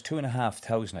 There was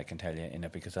 2,500, I can tell you, in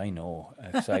it, because I know,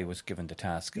 because I was given the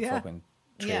task of fucking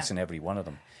tracing every one of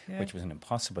them, which was an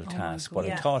impossible task. But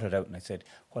I thought it out, and I said,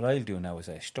 what I'll do now is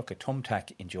I stuck a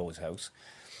thumbtack in Joe's house,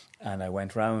 and I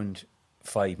went round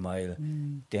 5 mile,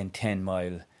 then 10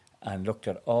 mile, and looked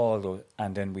at all those,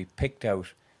 and then we picked out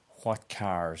what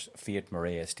cars, Fiat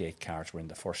Marea estate cars, were in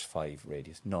the first 5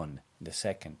 radius. None. In the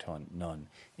second one, none.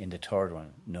 In the third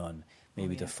one, none.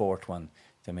 Maybe the fourth one,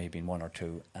 there may have been 1 or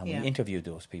 2. And we interviewed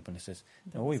those people, and it says,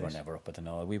 no, we were never up at the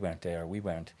Knoll. We weren't there. We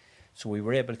weren't. So we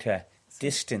were able to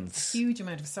distance... A huge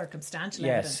amount of circumstantial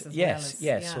evidence as well.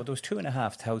 Yes. So there was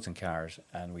 2,500 cars,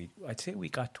 and I'd say we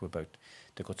got to about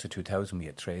the guts of 2,000 we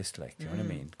had traced, like, do you know what I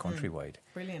mean, countrywide.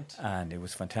 Brilliant. And it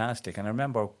was fantastic. And I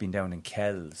remember being down in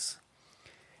Kells,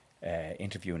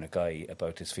 interviewing a guy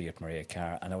about his Fiat Marea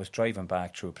car, and I was driving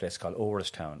back through a place called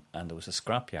Oristown, and there was a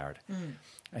scrapyard.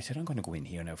 I said, I'm going to go in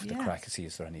here now for the crack and see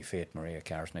is there any Fiat Marea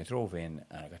cars. And I drove in,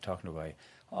 and I got talking to a guy.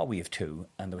 Oh, we have 2,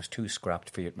 and there was 2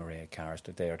 scrapped Fiat Marea cars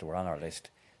that were on our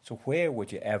list. So where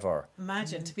would you ever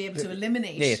imagine to be able to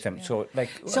eliminate them? So, like,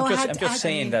 I'm just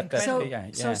saying that.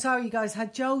 So sorry, guys.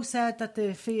 Had Joe said that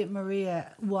the Fiat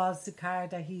Maria was the car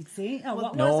that he'd seen?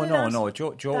 No.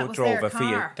 Joe drove a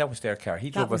Fiat. That was their car. He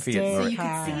drove a Fiat Maria. So you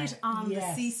could see it on the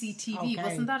CCTV,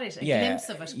 wasn't that it? A glimpse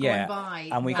of it going by.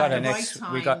 And we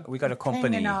got we got a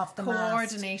company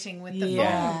coordinating with the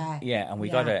phone. Yeah, and we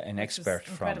got an expert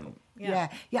from. Yeah.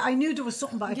 I knew there was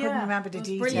something, but I couldn't remember the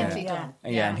details. Brilliantly done.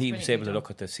 And he was able to look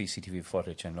at the CCTV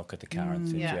footage and look at the car and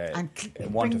say,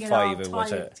 and 1 to 5, it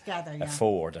was a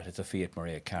 4 that it's a Fiat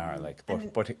Marea car.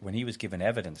 But when he was given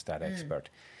evidence, that expert,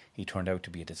 he turned out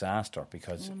to be a disaster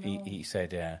because he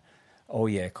said,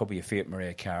 it could be a Fiat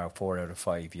Marea car, 4 out of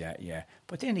 5,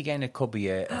 But then again, it could be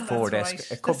a Ford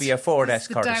Escort. It could be a Ford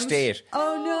Escort Estate.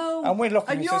 Oh no! And we're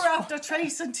looking. And you're after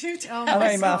tracing 2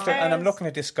 times. And I'm looking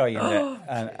at this guy,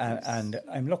 and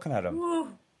I'm looking at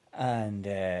him, and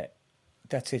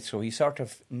that's it. So he sort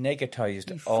of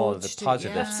negatised all the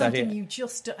positives. Something you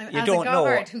just as a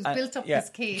guard who's built up this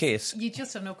case, you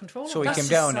just have no control. So he came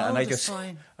down, and I just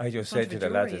said to the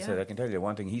lads, I said, I can tell you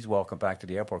one thing: he's walking back to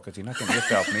the airport because he's not going to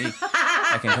lift off me.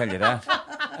 I can tell you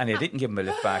that. And he didn't give him a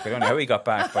lift back. I don't know how he got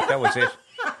back, but that was it.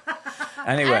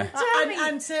 Anyway.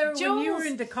 And Sarah, when you were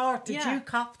in the court, did you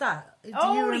cop that? Do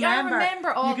you remember? I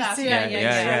remember all that.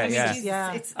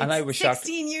 Yeah. It's and I was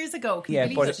 16 years ago.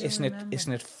 But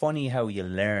isn't it funny how you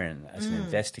learn as an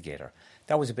investigator?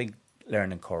 That was a big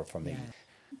learning curve for me.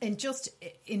 And just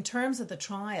in terms of the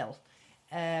trial,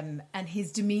 and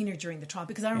his demeanour during the trial,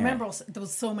 because I remember there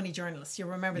was so many journalists. You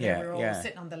remember they were all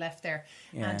sitting on the left there,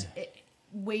 and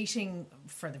waiting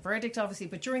for the verdict, obviously,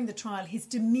 but during the trial his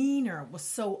demeanour was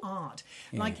so odd.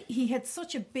 Like, he had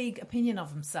such a big opinion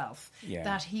of himself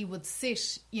that he would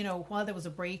sit, while there was a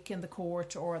break in the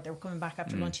court or they were coming back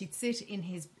after lunch, he'd sit in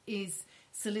his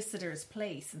solicitor's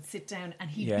place and sit down, and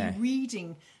he'd be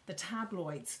reading the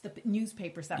tabloids, the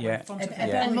newspapers that were in front of him,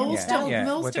 and most of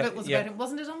it was about him.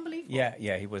 Wasn't it unbelievable?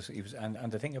 Yeah, he was,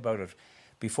 and the thing about it,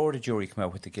 before the jury came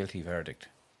out with the guilty verdict,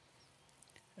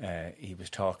 he was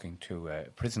talking to a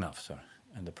prison officer,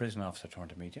 and the prison officer turned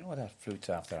to me. Do you know what that flute's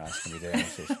after asking me there? And he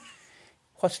says,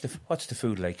 "What's the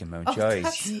food like in Mountjoy?"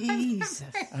 Jesus!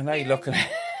 And I look at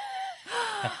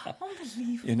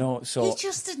unbelievable. So he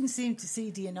just didn't seem to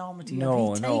see the enormity.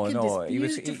 No. He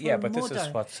was, but this is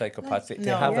what psychopaths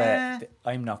they have.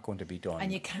 I'm not going to be done,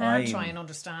 and you can't try and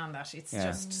understand that. It's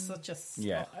just such a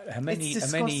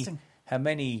How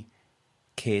many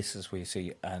cases we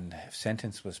see, and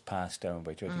sentence was passed down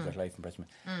by judge, he got life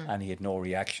imprisonment, and he had no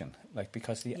reaction,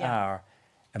 because they are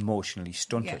emotionally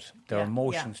stunted. Their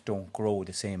emotions don't grow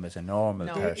the same as a normal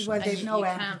person. Well, they've no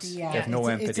empathy. They've no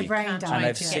empathy. It's a brain damage. And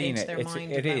I've seen it.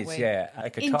 It is. I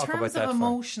could talk about that. In terms of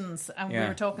emotions, and we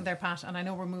were talking there, Pat, and I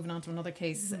know we're moving on to another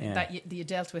case that you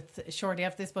dealt with shortly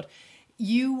after this, but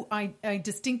I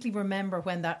distinctly remember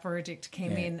when that verdict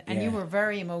came in, and you were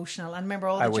very emotional. And remember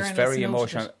all the journalists. I was very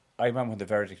emotional. I remember when the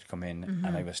verdict come in,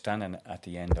 and I was standing at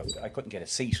the end of it. I couldn't get a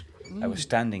seat. I was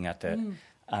standing at the...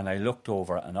 And I looked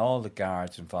over, and all the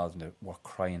guards involved in it were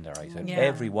crying their eyes out.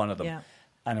 Every one of them. Yeah.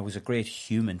 And it was a great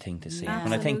human thing to see.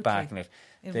 When I think back on it,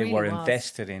 they really were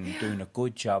invested in doing a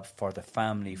good job for the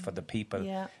family, for the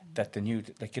people that they knew.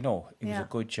 Like, it was a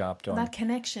good job done. And that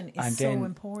connection is so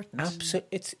important.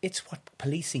 Absolutely, it's what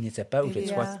policing is about.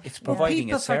 It's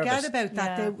providing a service. People forget about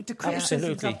that. The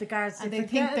criticisms of the guards, and they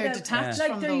think they're detached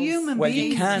from they're those. Human well,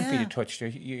 beings. You can't be touched.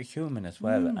 You're human as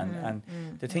well. And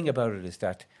the thing about it is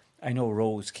that I know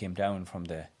Rose came down from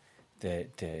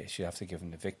she'd have to give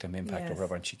him the victim impact or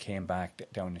whatever, and she came back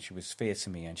down and she was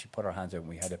facing me and she put her hands out and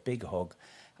we had a big hug,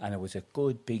 and it was a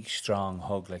good, big, strong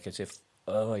hug, like as if,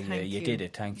 you did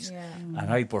it, thanks. Yeah.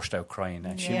 And I burst out crying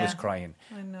and she was crying.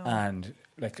 I know. And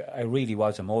like I really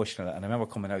was emotional, and I remember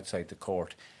coming outside the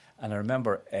court. And I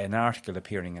remember an article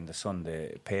appearing in the Sun,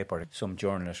 the paper. Some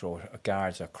journalist wrote,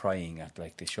 guards are crying at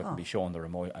like they shouldn't be showing the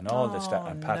remote and all this stuff.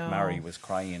 And Pat Murray was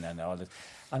crying and all this.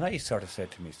 And I sort of said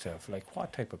to myself, like,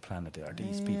 what type of planet are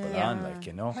these people on? Like,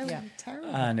 How terrible.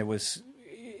 And it was,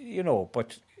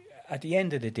 but at the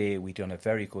end of the day, we done a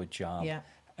very good job,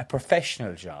 a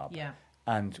professional job,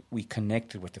 and we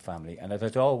connected with the family. And it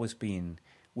has always been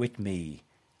with me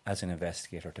as an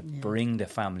investigator to bring the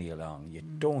family along. You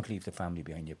don't leave the family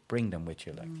behind. You bring them with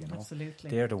you, Absolutely.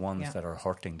 They're the ones that are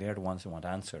hurting. They're the ones that want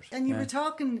answers. And you were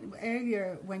talking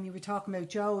earlier when you were talking about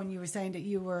Joe, and you were saying that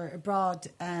you were abroad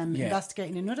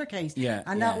investigating another case.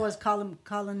 And that was Colin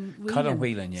Whelan. Colin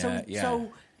Whelan,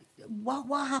 So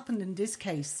what happened in this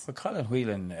case? Well, Colin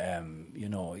Whelan,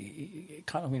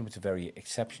 Colin Whelan was a very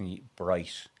exceptionally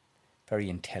bright, very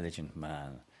intelligent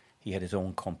man. He had his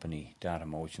own company, Data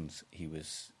Motions. He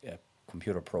was a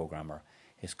computer programmer.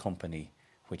 His company,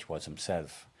 which was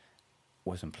himself,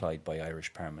 was employed by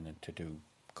Irish Permanent to do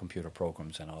computer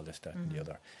programs and all this, that and the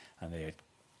other. And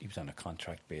he was on a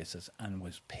contract basis and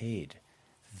was paid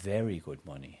very good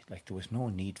money. Like, there was no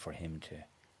need for him to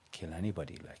kill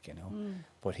anybody,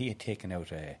 But he had taken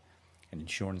out an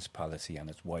insurance policy on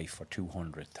his wife for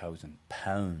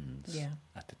 £200,000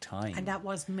 at the time. And that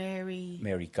was Mary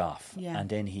Goff. Yeah. And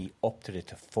then he upped it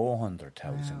to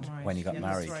 400,000 when he got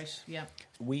married. That's right, yeah.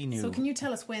 We knew. So can you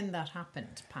tell us when that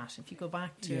happened, Pat, if you go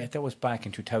back to... Yeah, that was back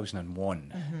in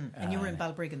 2001. And you were in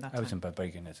Balbriggan that time? I was in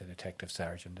Balbriggan as a detective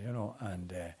sergeant,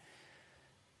 and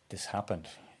this happened,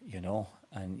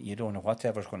 and you don't know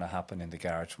whatever's going to happen in the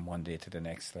guards from one day to the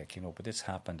next, but this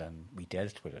happened and we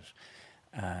dealt with it.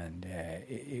 And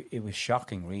it was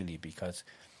shocking, really, because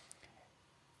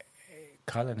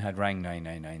Colin had rang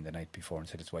 999 the night before and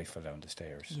said his wife fell down the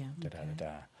stairs.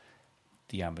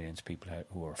 The ambulance people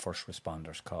who were first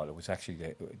responders called. It was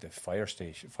actually the fire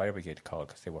brigade called,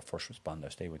 because they were first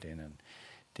responders. They went in and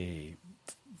they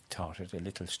thought it a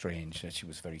little strange that she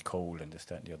was very cold and this,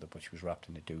 that and the other, but she was wrapped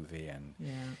in a duvet, and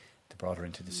they brought her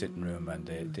into the sitting room, and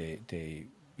they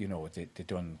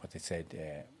done what they said.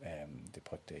 They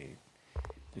put the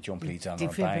jump leads on her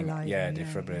bang,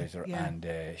 defibrillator, and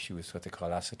she was what they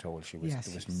call acetol.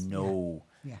 There was no,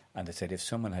 and they said if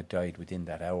someone had died within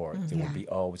that hour, there would be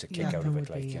always a kick out of it,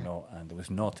 and there was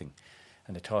nothing,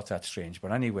 and they thought that strange.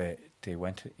 But anyway, they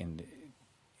went in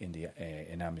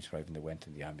ambulance driving. They went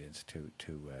in the ambulance to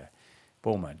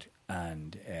Beaumont,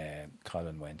 and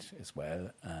Colin went as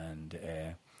well, and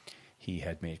he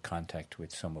had made contact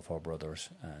with some of her brothers,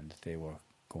 and they were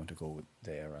going to go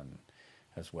there and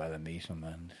as well and meet him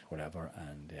and whatever,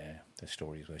 and the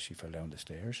story was she fell down the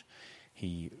stairs.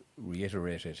 He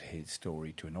reiterated his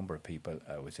story to a number of people.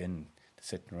 I was in the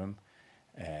sitting room,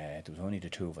 there was only the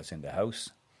two of us in the house,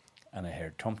 and I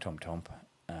heard thump, thump, thump,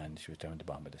 and she was down the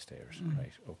bottom of the stairs.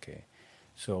 Right, okay.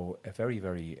 So a very,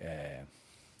 very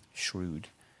shrewd,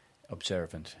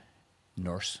 observant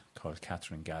nurse called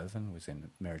Catherine Galvin was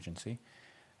in emergency,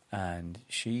 and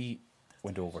she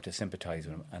went over to sympathise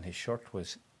with him, and his shirt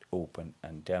was open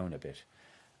and down a bit,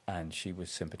 and she was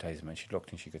sympathising, and she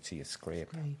looked and she could see a scrape.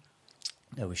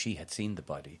 Now, she had seen the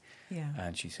body,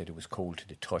 and she said it was cold to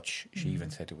the touch. She even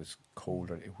said it was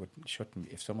colder. It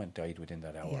shouldn't. If someone died within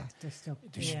that hour,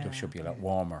 there should be a lot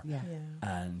warmer.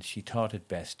 And she thought it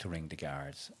best to ring the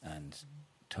guards and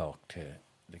talk to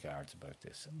the guards about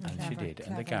this, and she did.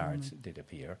 And the guards did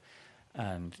appear,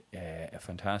 and a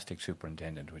fantastic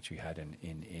superintendent, which we had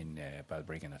in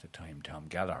Balbriggan at the time, Tom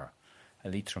Gallagher.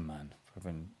 Leitrim man.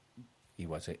 When he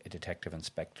was a detective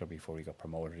inspector before he got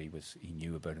promoted, he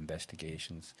knew about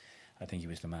investigations. I think he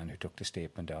was the man who took the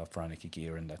statement of Veronica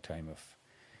Gear in that time of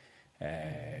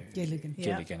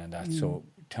Gilligan and that. So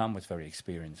Tom was very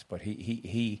experienced, but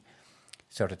he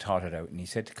sort of thought it out, and he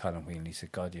said to Colin Whelan, he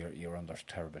said, God, you're under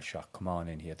terrible shock, come on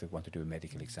in. He had to want to do a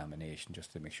medical examination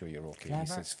just to make sure you're okay. Clever. He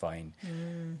says fine.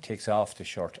 Takes off the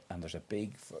shirt, and there's a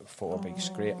big four big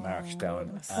scrape marks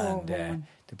down, and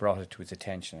they brought it to his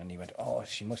attention, and he went, oh,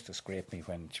 she must have scraped me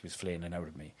when she was flailing out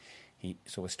at me.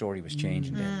 So his story was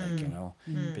changing then,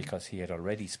 because he had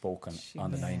already spoken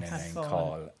on the 999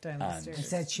 call, and he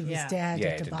said she was dead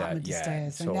at the bottom of the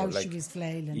stairs, and now she was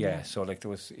flailing. Yeah, so like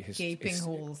there was his gaping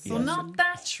holes. So not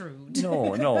that shrewd.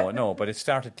 No, but it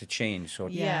started to change. So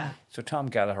so Tom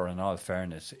Gallagher, in all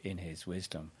fairness, in his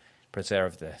wisdom,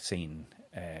 preserved the scene,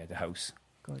 the house.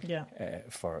 Good. Yeah.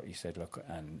 He said, look,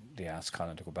 and they asked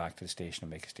Colin to go back to the station and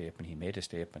make a statement. He made a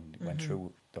statement, went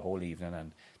through the whole evening,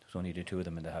 and only the two of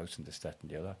them in the house, and this, that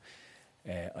and the other.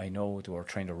 I know they were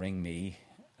trying to ring me,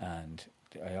 and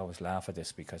I always laugh at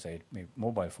this because I had my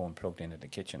mobile phone plugged in the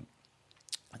kitchen,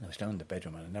 and I was down in the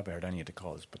bedroom, and I never heard any of the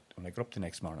calls. But when I got up the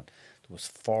next morning, there was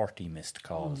 40 missed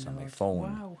calls on my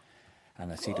phone. Wow.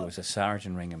 And I see there was a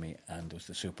sergeant ringing me, and there was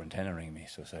the superintendent ringing me.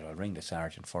 So I said, I'll ring the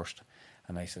sergeant first.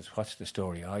 And I says, what's the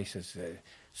story? I says,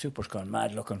 Super's gone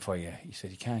mad looking for you. He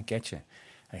said, he can't get you.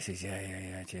 I says,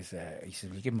 yeah. He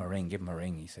said, well, give him a ring.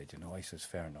 He said, I says,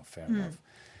 fair enough.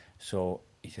 So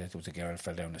he said there was a girl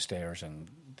fell down the stairs, and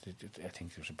I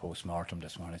think there was a post-mortem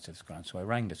this morning. I said, it's grand. So I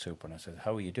rang the super, and I said,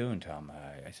 how are you doing, Tom?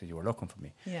 I said, you were looking for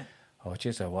me. Yeah. Oh,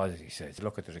 jeez, I was. He said,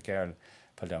 look, there's a girl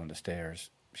fell down the stairs.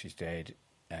 She's dead.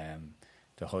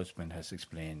 The husband has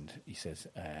explained, he says,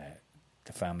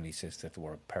 the family says that they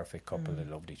were a perfect couple, they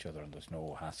loved each other, and there's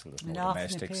no hassle, there's no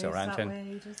domestics or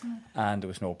anything, and there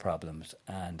was no problems,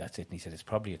 and that's it. And he said it's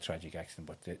probably a tragic accident,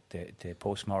 but the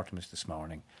post-mortem is this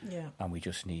morning, and we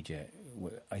just need you.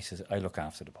 I says, I look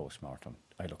after the post-mortem,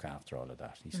 I look after all of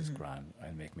that. He says, gran,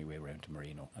 I'll make my way around to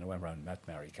Marino. And I went around and met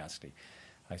Mary Cassidy.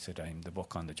 I said, I'm the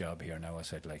book on the job here now. I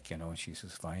said, and she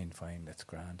says, fine, that's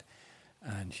grand.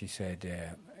 And she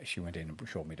said, she went in and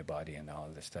showed me the body and all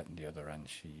this, that and the other, and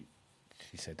she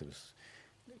said there was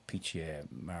peachy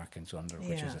markings under,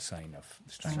 which is a sign of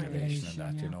strangulation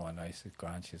and that, and I said,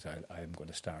 Grant, she said, I'm going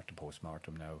to start the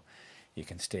post-mortem now. You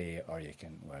can stay or you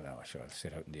can, I'll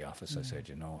sit out in the office, I said,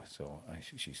 so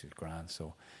she said, Grant.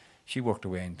 So she worked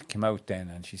away and came out then,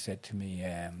 and she said to me,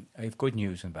 I have good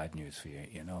news and bad news for you,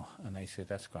 and I said,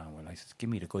 that's grand. Well, I said, give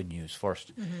me the good news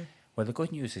first. Well, the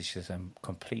good news is, she says, I'm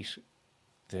complete.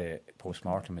 The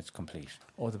post-mortem is complete.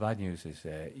 Oh, the bad news is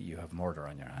you have murder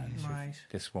on your hands. Right.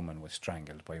 This woman was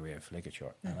strangled by way of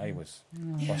ligature, and I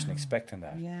wasn't expecting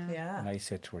that. Yeah. And I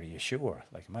said to her, are you sure?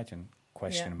 Like, imagine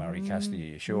questioning Mary Cassidy,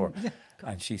 are you sure?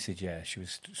 And she said, yeah, she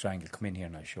was strangled. Come in here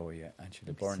and I'll show you. And she had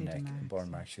a burn neck, and burn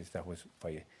mark. She said that was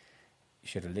by,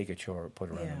 she had a ligature put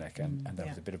around her neck, and that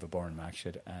was a bit of a burn mark. She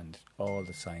had, and all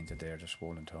the signs are there, the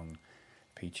swollen tongue,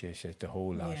 peachy, she said, the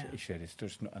whole lot. She said,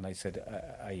 and I said,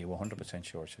 are you 100%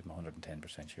 sure? She said, I'm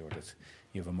 110% sure that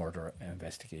you have a murder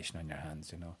investigation on your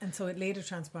hands, And so it later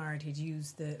transpired he'd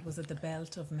used the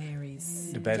belt of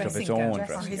Mary's, the belt of his own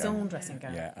dressing gown. Or his own dressing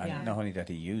gown. Yeah, and not only that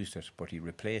he used it, but he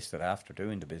replaced it after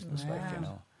doing the business,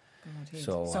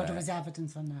 So there was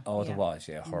evidence on that. Oh, there was,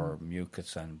 her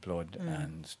mucus and blood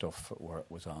and stuff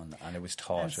was on, and it was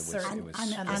taught.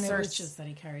 And the searches that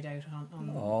he carried out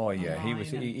on. Oh yeah, he was.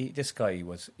 This guy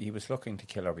was. He was looking to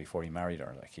kill her before he married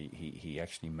her. Like he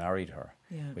actually married her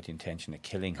with the intention of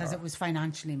killing her because it was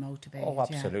financially motivated. Oh,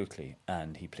 absolutely.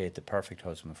 And he played the perfect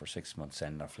husband for 6 months,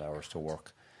 sending her flowers to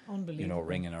work. Unbelievable.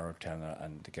 Ringing her, telling her,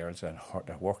 and the girls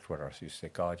that worked with her, so you say,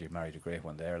 God, you married a great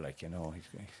one there. Like he's.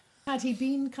 Had he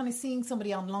been kind of seeing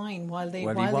somebody online while they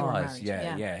were married?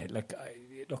 Yeah. Like,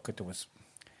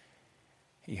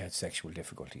 he had sexual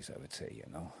difficulties, I would say,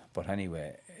 But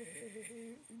anyway,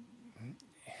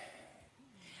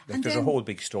 there's a whole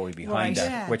big story behind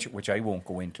that, which I won't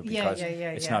go into because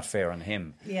it's not fair on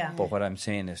him. Yeah. But what I'm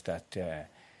saying is that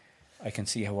I can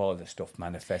see how all this stuff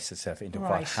manifests itself into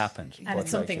what happened. And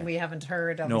it's something we haven't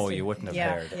heard of. No, you wouldn't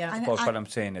have heard. Yeah. But what I'm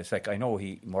saying is, I know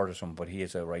he murdered someone, but he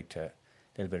has a right to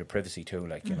little bit of privacy too,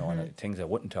 and things I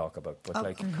wouldn't talk about. But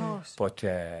of course. But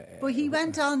he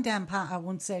went on then, Pat, at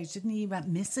one stage, didn't he? He went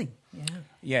missing.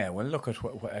 Yeah. Well, look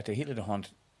at the heel of the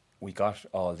hunt. We got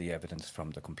all the evidence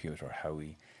from the computer, how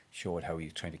he showed how he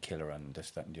was trying to kill her and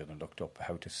this, that, and the other, and looked up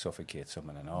how to suffocate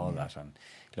someone and all that, and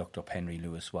looked up Henry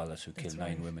Louis Wallace, who killed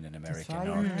 9 women in America,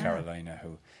 North Carolina,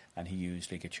 and he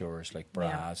used ligatures like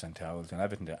bras and towels and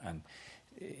everything, and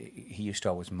he used to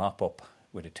always mop up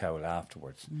with a towel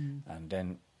afterwards. And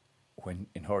then when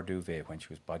in her duvet, when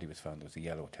body was found, there was a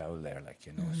yellow towel there, like,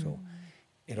 you know. So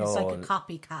it's like a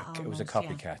copycat. It was a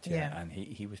copycat, and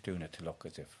he was doing it to look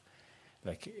as if,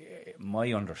 like,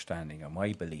 my understanding or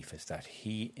my belief is that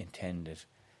he intended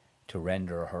to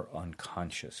render her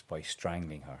unconscious by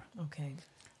strangling her. Okay.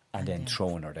 And then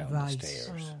throwing her down the stairs.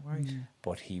 Oh, right.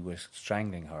 But he was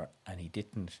strangling her, and he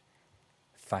didn't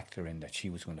factor in that she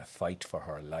was going to fight for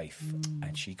her life,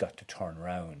 and she got to turn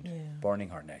around, burning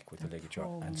her neck with the ligature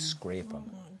and scrape him.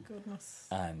 Oh, my goodness.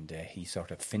 And he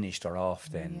sort of finished her off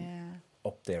then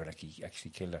up there, like he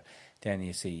actually killed her. Then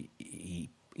you see he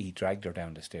dragged her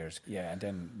down the stairs. Yeah, and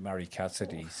then Mary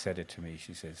Cassidy said it to me.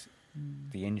 She says,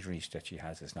 the injuries that she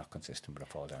has is not consistent with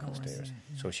a fall down the stairs.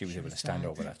 So she was able to stand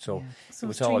over that. So it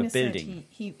was all building.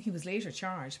 He was later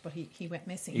charged, but he went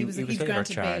missing. He was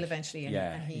granted charged. bail eventually.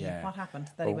 And what happened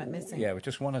that he went missing? Yeah, it was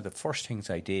just one of the first things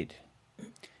I did.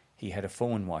 He had a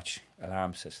phone watch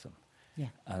alarm system. Yeah.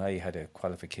 And I had a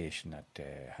qualification at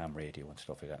ham radio and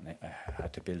stuff like that. And I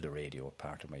had to build a radio,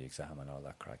 part of my exam and all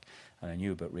that crack. And I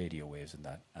knew about radio waves and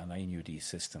that. And I knew these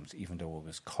systems, even though it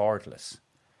was cordless.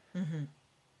 Mm-hmm.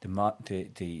 The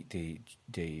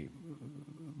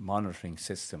monitoring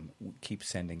system keeps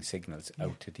sending signals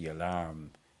out to the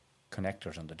alarm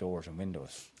connectors on the doors and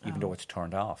windows, even though it's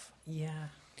turned off. Yeah.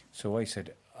 So I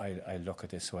said, I look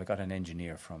at this. So I got an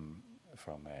engineer from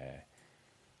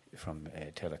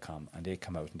Telecom, and they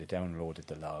come out and they downloaded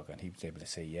the log, and he was able to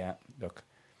say, yeah, look,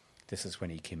 this is when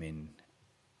he came in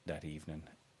that evening,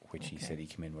 which he said he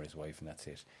came in with his wife, and that's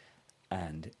it.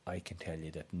 And I can tell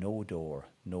you that no door,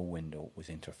 no window was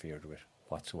interfered with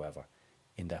whatsoever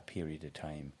in that period of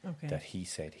time that he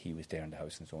said he was there in the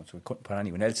house and so on. So we couldn't put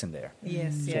anyone else in there.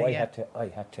 Yes, so I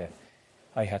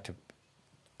had to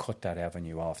cut that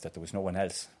avenue off, that there was no one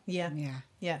else. Yeah.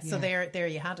 So there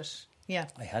you had it. Yeah,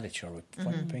 I had it. Sure, with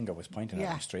finger was pointing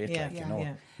at him straight.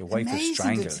 Your wife amazing was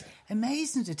strangled.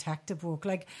 Amazing detective work.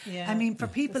 Like, I mean, for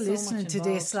people listening to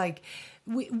this, like,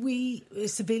 we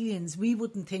civilians, we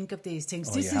wouldn't think of these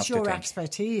things. This is your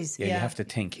expertise. Yeah, you have to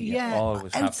think. You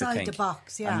always have to think outside the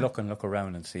box. Yeah, and look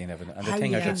around and seeing everything. And the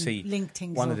thing I could see,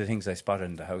 one of the things I spotted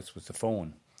in the house was the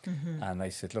phone. And I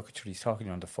said, look, he's talking to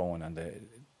you on the phone, and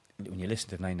when you listen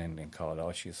to the 999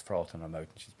 call, she's frothing her mouth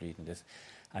and she's bleeding this.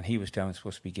 And he was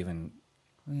supposed to be given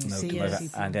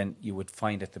and then you would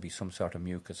find that there'd be some sort of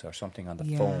mucus or something on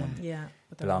the phone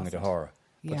belonging to her.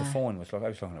 But the phone was, I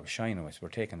was looking, it was shining. I said, we're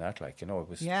taking that, like, you know, it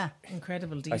was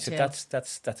incredible detail. I said,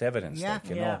 that's evidence, like,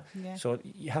 you know. So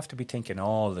you have to be thinking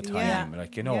all the time,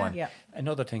 like, you know. And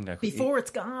another thing, like, before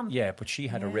it's gone. Yeah, but she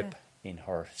had a rip in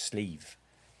her sleeve,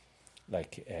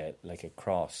 like a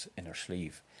cross in her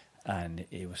sleeve. And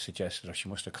it was suggested that she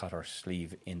must have cut her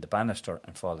sleeve in the banister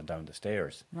and fallen down the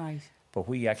stairs. Right. But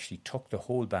we actually took the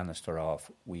whole banister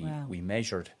off. We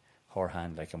measured her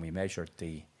hand, like, and we measured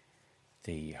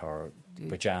her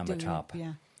pyjama top.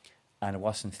 Yeah. And it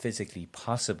wasn't physically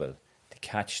possible to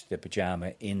catch the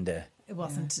pyjama in the... There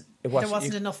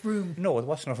wasn't enough room. No, it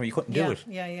wasn't enough room. You couldn't do it.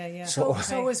 Yeah. So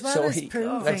as well as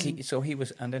proving... So he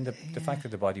was... And then the fact that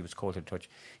the body was cold to touch,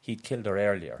 he'd killed her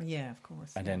earlier. Yeah, of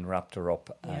course. And then wrapped her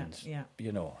up. And,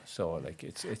 you know, so, like,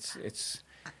 it's...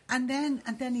 And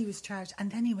then he was charged,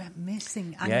 and then he went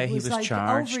missing. And he was like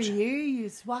charged. Over a year.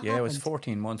 What happened? It was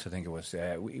 14 months, I think it was.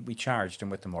 We charged him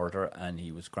with the murder, and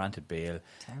he was granted bail.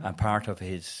 Terrible. And part of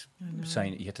his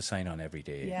sign, he had to sign on every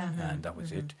day, and that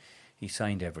was it. He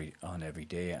signed on every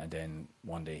day, and then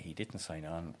one day he didn't sign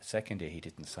on. Second day he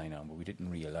didn't sign on, but we didn't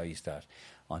realise that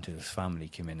until his family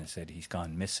came in and said he's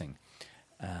gone missing,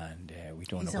 and we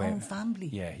don't know where. His own family.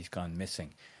 Yeah, he's gone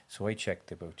missing. So I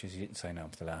checked about, he didn't sign on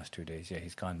for the last 2 days. Yeah,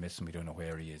 he's gone missing. We don't know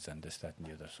where he is, and this, that, and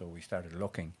the other. So we started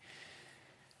looking,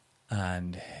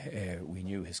 and we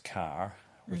knew his car,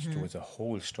 which there was a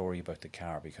whole story about the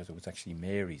car, because it was actually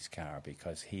Mary's car,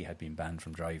 because he had been banned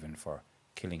from driving for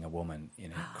killing a woman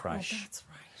in a crash.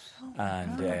 Oh,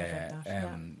 that's right.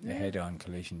 And a head-on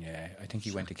collision. Yeah, I think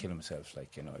he went to kill himself.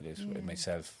 Like, you know, it is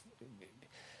myself,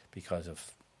 because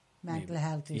of mental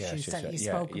health issues that you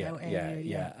spoke about earlier.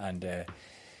 Yeah, and.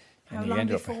 How long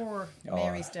before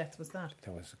Mary's death was that?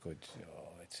 That was a good,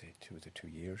 I'd say 2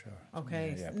 years.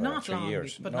 Okay, not 3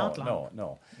 years, but not long.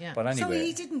 No. Yeah. But anyway, so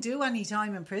he didn't do any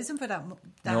time in prison for that.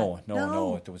 No.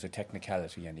 There was a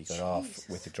technicality, and he got off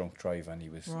with a drunk drive, and he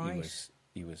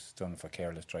was done for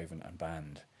careless driving and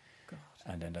banned. God.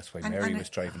 And then that's why Mary was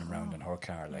driving around in her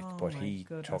car, like. But he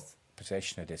took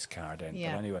possession of this car then. But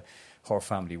anyway, her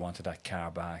family wanted that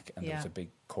car back, and there was a big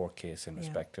court case in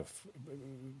respect of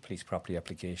police property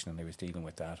application, and they was dealing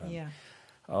with that. And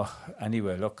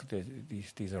anyway, look,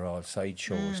 these are all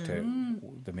sideshows to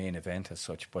the main event as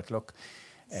such. But look,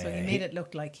 so he made it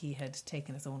look like he had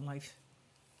taken his own life.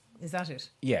 Is that it?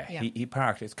 Yeah. He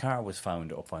parked. His car was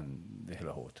found up on the Hill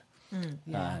of Howth.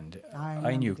 And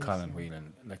I knew Colin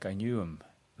Whelan. Like, I knew him.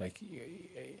 Like,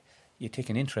 you take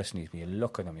an interest in him. You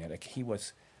look at him. Like, he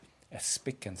was a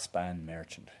spick and span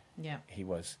merchant. Yeah. He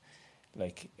was,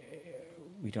 like,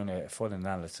 we done a full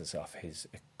analysis of his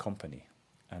company,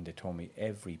 and they told me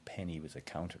every penny was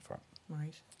accounted for.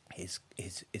 Right. His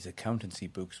accountancy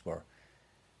books were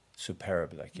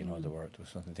superb. Like, you know, there was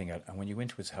something. And when you went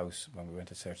to his house, when we went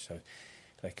to search his house,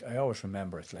 like, I always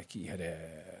remember it. Like, he had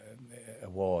a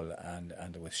wall, and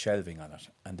there was shelving on it,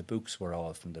 and the books were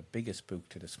all from the biggest book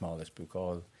to the smallest book,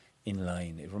 all in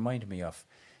line. It reminded me of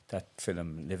that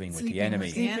film Living with the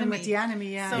Enemy. Sleeping with the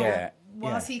Enemy, yeah. So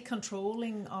was he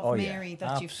controlling of Mary? Yeah,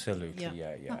 that absolutely,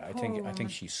 yeah. I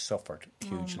think she suffered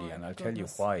hugely, and I'll tell you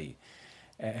why.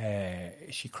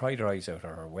 She cried her eyes out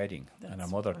at her wedding, and her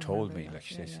mother told me, like,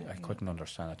 she says, I couldn't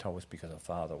understand. I thought it was because her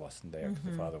father wasn't there,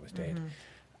 because her father was dead,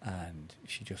 and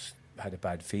she just had a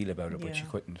bad feel about it, but she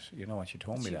couldn't, you know, and she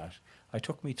told me that. It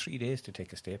took me 3 days to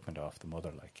take a statement off the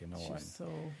mother, like, you know. She's and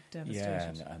so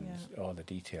devastated. and all the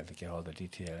detail, to get all the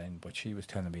detail in, but she was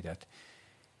telling me that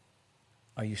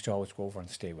I used to always go over and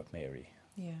stay with Mary.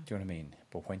 Yeah. Do you know what I mean?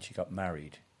 But when she got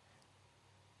married,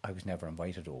 I was never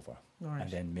invited over. Right. And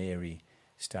then Mary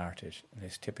started, and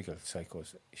it's typical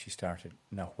psychos, she started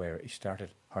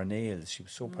her nails. She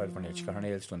was so proud of her nails. She got her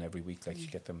nails done every week, like she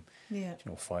get them, you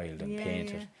know, filed and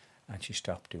painted. And she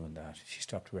stopped doing that. She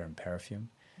stopped wearing perfume.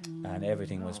 And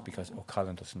everything was because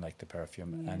Colin doesn't like the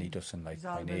perfume, and he doesn't like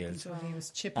my nails. So he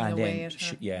was chipping away at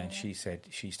her. And she said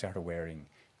she started wearing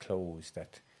clothes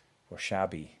that were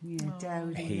shabby. He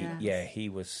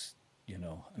was, you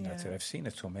know, and that's it. I've seen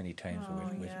it so many times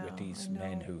with these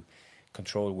men who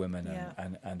control women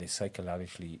and they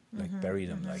psychologically bury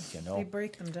them, like, you know. They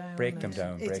break them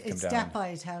down. It's death by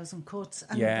 1,000 cuts.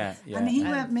 And, and he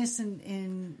went missing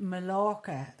in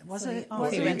Mallorca, was it?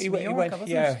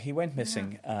 He went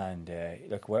missing, and I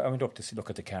went up to look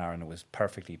at the car, and it was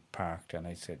perfectly parked, and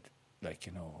I said, like,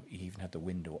 you know, he even had the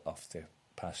window off the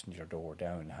passenger door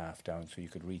down, half down, so you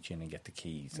could reach in and get the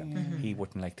keys, and he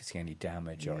wouldn't like to see any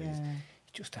damage, or he's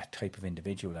just that type of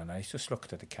individual. And I just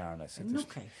looked at the car and I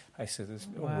said, there's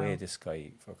no way this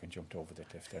guy fucking jumped over the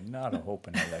cliff. There's not a hope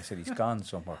in hell. I said, he's gone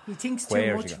somewhere. He thinks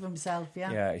too much of himself,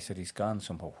 I said, he's gone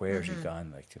somewhere. Where's he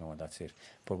gone? Like, you know, and that's it.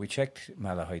 But we checked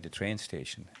Malahide, the train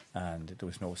station, and there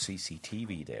was no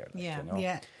CCTV there, like, you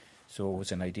know. So it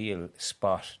was an ideal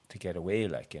spot to get away,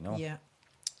 like, you know. Yeah.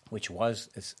 Which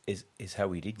is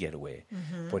how he did get away.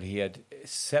 But he had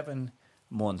 7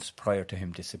 months prior to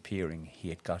him disappearing, he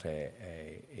had got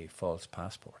a false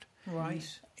passport. Right.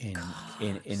 In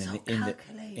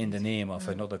the name of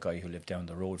another guy who lived down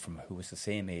the road from him, who was the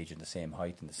same age and the same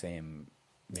height and the same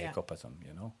makeup as him,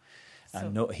 you know.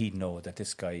 And he'd know that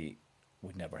this guy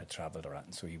would never have travelled or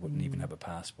anything, so he wouldn't even have a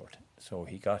passport. So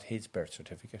he got his birth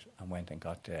certificate and went and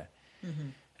got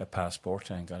a passport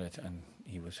and got it, and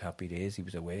he was happy days. He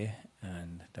was away,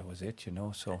 and that was it, you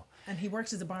know. So, and he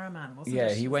worked as a barman, wasn't it?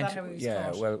 Yeah, he went.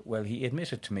 Well, he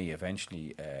admitted to me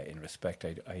eventually. In respect,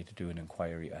 I had to do an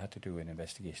inquiry. I had to do an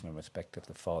investigation in respect of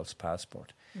the false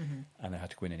passport, and I had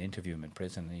to go in and interview him in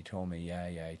prison. And he told me,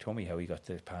 he told me how he got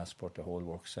the passport, the whole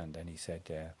works, and then he said,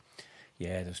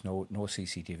 there's no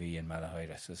CCTV in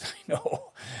Malahide. I says, I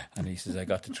know. And he says, I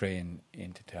got the train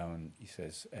into town. He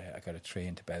says, I got a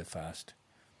train to Belfast.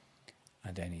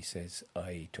 And then he says,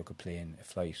 I took a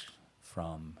flight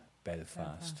from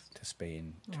Belfast to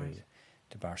Spain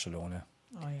to Barcelona.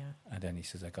 Oh, yeah. And then he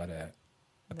says, I got a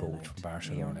boat from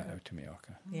Barcelona out to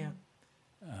Mallorca. Yeah.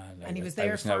 And he was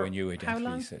there for now a new identity, how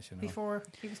long he says, you know. Before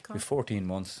he was caught? 14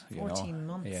 months, 14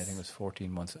 months. Yeah, I think it was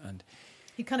 14 months. And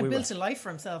he kind of built a life for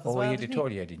himself as well. He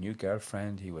told you he had a new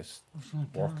girlfriend. He was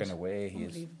working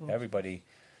away. Everybody,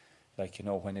 like, you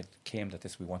know, when it came that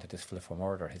we wanted this fella for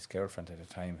murder, his girlfriend at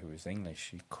the time, who was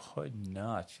English, she could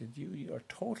not. She said, you're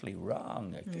totally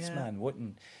wrong. Like, this man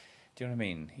wouldn't. Do you know what I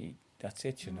mean? That's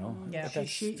it, you know. Yeah.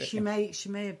 She may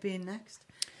have been next.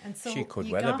 And so she could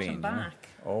well have been. Him back.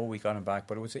 You know? Oh, we got him back.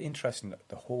 But it was interesting,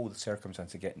 the whole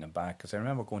circumstance of getting him back, because I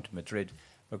remember going to Madrid.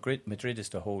 Madrid is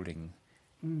the holding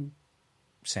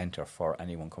centre for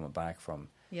anyone coming back from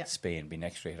Spain, being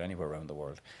extradited anywhere around the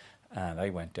world. And I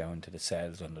went down to the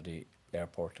cells under the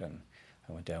airport, and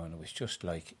I went down, and it was just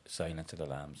like Silence of the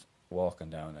Lambs. Walking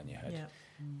down, and you had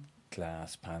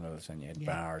glass panels, and you had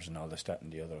bars and all this, that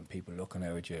and the other, and people looking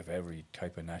out at you of every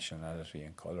type of nationality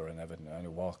and colour and everything. And I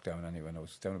walked down anyway, and I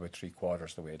was down about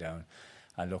 3/4 the way down.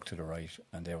 I looked to the right,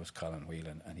 and there was Colin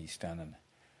Whelan, and he's standing,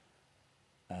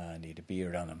 and he had a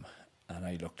beard on him, And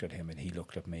I looked at him and he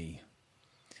looked at me.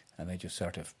 And I just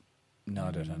sort of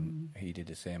nodded and he did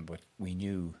the same. But we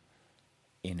knew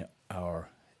in our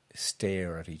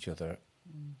stare at each other,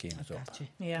 game is up.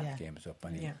 Yeah. Game is up.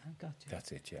 And I got you.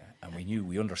 That's it, yeah. And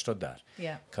we understood that.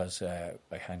 Yeah. Because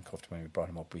I handcuffed him when we brought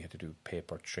him up. We had to do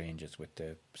paper changes with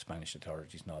the Spanish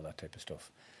authorities and all that type of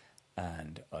stuff.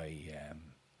 And I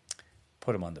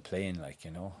put him on the plane, like,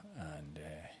 you know, and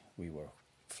we were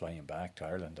flying back to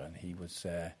Ireland, and he was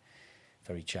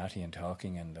very chatty and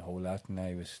talking and the whole lot, and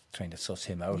I was trying to suss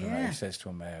him out, and I says to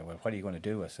him, well, what are you going to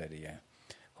do? I said,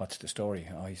 what's the story?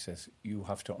 Oh, he says, you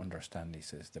have to understand, he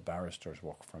says, the barristers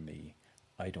work for me.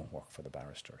 I don't work for the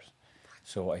barristers.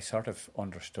 So I sort of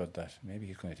understood that maybe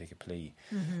he's going to take a plea,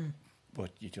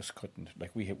 but you just couldn't.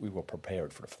 Like, we were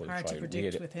prepared for the full trial. Hard to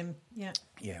predict with him, yeah.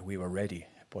 Yeah, we were ready,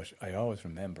 but I always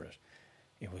remember it.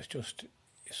 It was just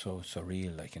so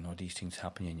surreal, like, you know, these things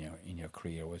happen in your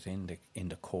career. I was in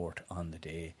the court on the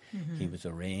day he was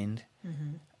arraigned,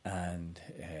 and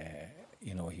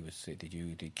you know, he was,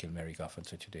 did kill Mary Goff on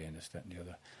such a day, and this, that and the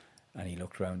other. And he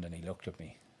looked round and he looked at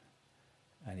me,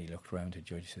 and he looked round at the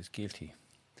judge and says, guilty.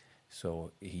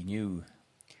 So he knew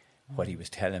what he was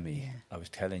telling me. I was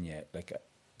telling you, like,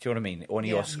 do you know what I mean?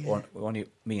 Only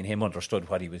me and him understood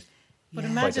what he was. But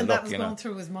imagine that was going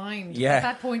through his mind at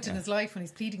that point in his life when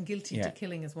he's pleading guilty to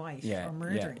killing his wife or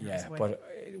murdering his wife.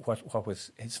 But what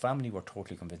was, his family were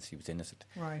totally convinced he was innocent.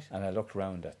 Right. And I looked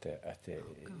around at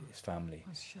his family,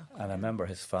 and I remember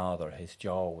his father, his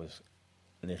jaw was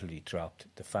literally dropped.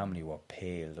 The family were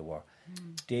pale.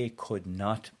 They could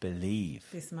not believe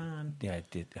this man.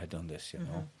 Had done this, you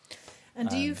know. And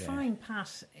do you find,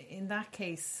 Pat, in that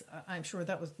case, I'm sure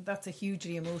that's a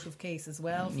hugely emotive case as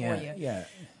well for you,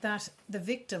 that the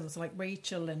victims like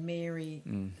Rachel and Mary,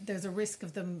 there's a risk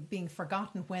of them being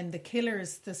forgotten when the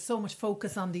killers, there's so much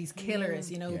focus on these killers,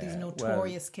 you know, these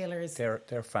notorious killers.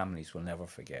 Their families will never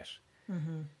forget.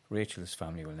 Rachel's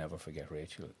family will never forget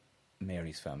Rachel.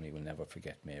 Mary's family will never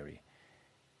forget Mary.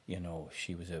 You know,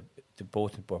 she was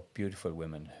both were beautiful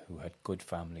women who had good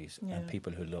families and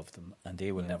people who loved them, and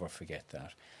they will never forget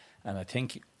that. And I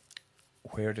think,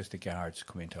 where does the guards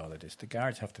come into all of this? The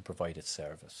guards have to provide a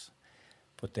service,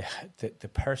 but the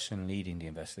person leading the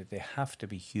investigation, they have to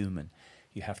be human.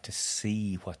 You have to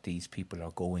see what these people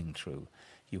are going through.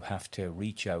 You have to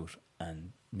reach out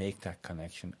and make that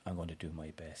connection. I'm going to do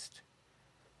my best.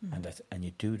 And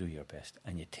you do your best,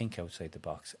 and you think outside the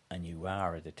box, and you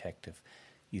are a detective.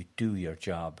 You do your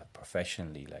job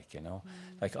professionally, like, you know.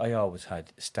 Like, I always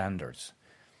had standards,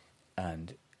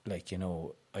 and, like, you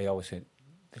know, I always said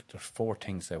there's 4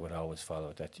 things I would always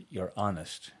follow: that you're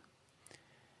honest,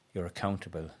 you're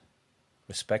accountable,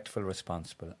 respectful,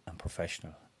 responsible, and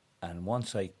professional. And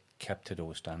once I kept to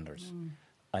those standards,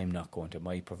 I'm not going to,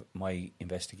 my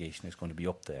investigation is going to be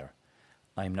up there.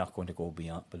 I'm not going to go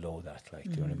below that, like, do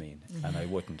you know what I mean? And I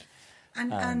wouldn't.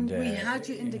 And we had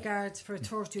you in the guards for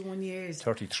 31 years.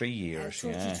 33 years,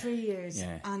 33 years.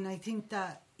 Yeah. And I think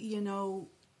that, you know,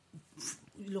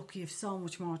 look, you have so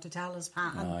much more to tell us,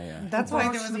 Pat. That's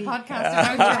why there was a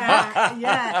podcast about you.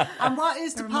 And what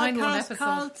is the podcast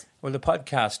called? Well, the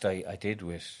podcast I did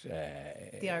with...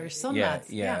 the Irish Sun lads.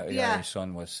 The Irish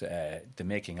Sun was The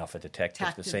Making of a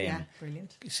Detective, the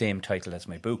same title as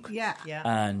my book.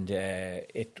 And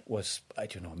it was, I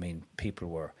don't know, I mean, people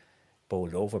were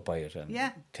bowled over by it and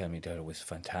tell me that it was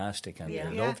fantastic, and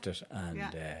they loved it, and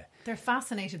they're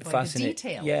fascinated by the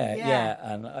detail.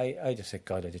 And I just said,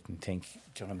 God, I didn't think,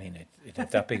 do you know what I mean, it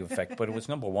had that big of effect, but it was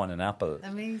number 1 in Apple.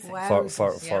 Amazing.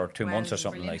 For 2 months or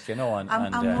something, brilliant. Like, you know,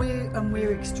 and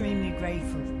we're extremely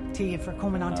grateful to you for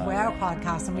coming onto our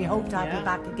podcast, and we hope to have you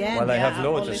back again. Well, I have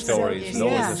loads of stories.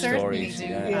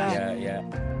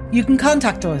 You can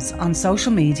contact us on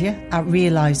social media at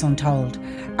Real Lives Untold.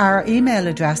 Our email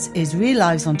address is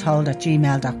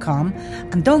realllivesuntold@gmail.com,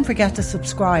 and don't forget to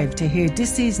subscribe to hear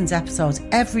this season's episodes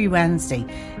every Wednesday.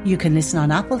 You can listen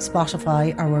on Apple,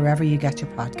 Spotify, or wherever you get your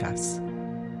podcasts.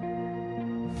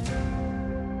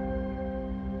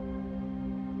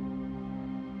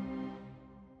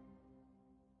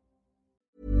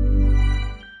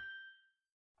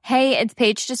 Hey, it's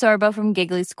Paige DeSorbo from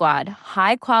Giggly Squad.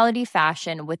 High quality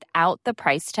fashion without the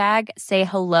price tag. Say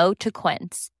hello to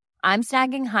Quince. I'm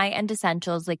snagging high-end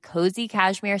essentials like cozy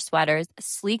cashmere sweaters,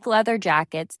 sleek leather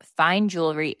jackets, fine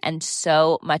jewelry, and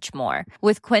so much more.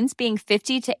 With Quince being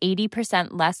 50 to 80%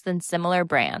 less than similar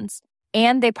brands.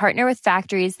 And they partner with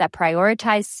factories that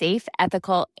prioritize safe,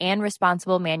 ethical, and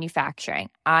responsible manufacturing.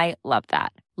 I love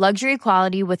that. Luxury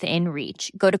quality within reach.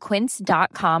 Go to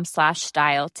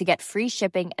quince.com/style to get free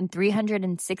shipping and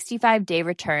 365-day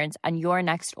returns on your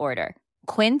next order.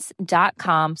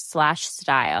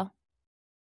 Quince.com/style.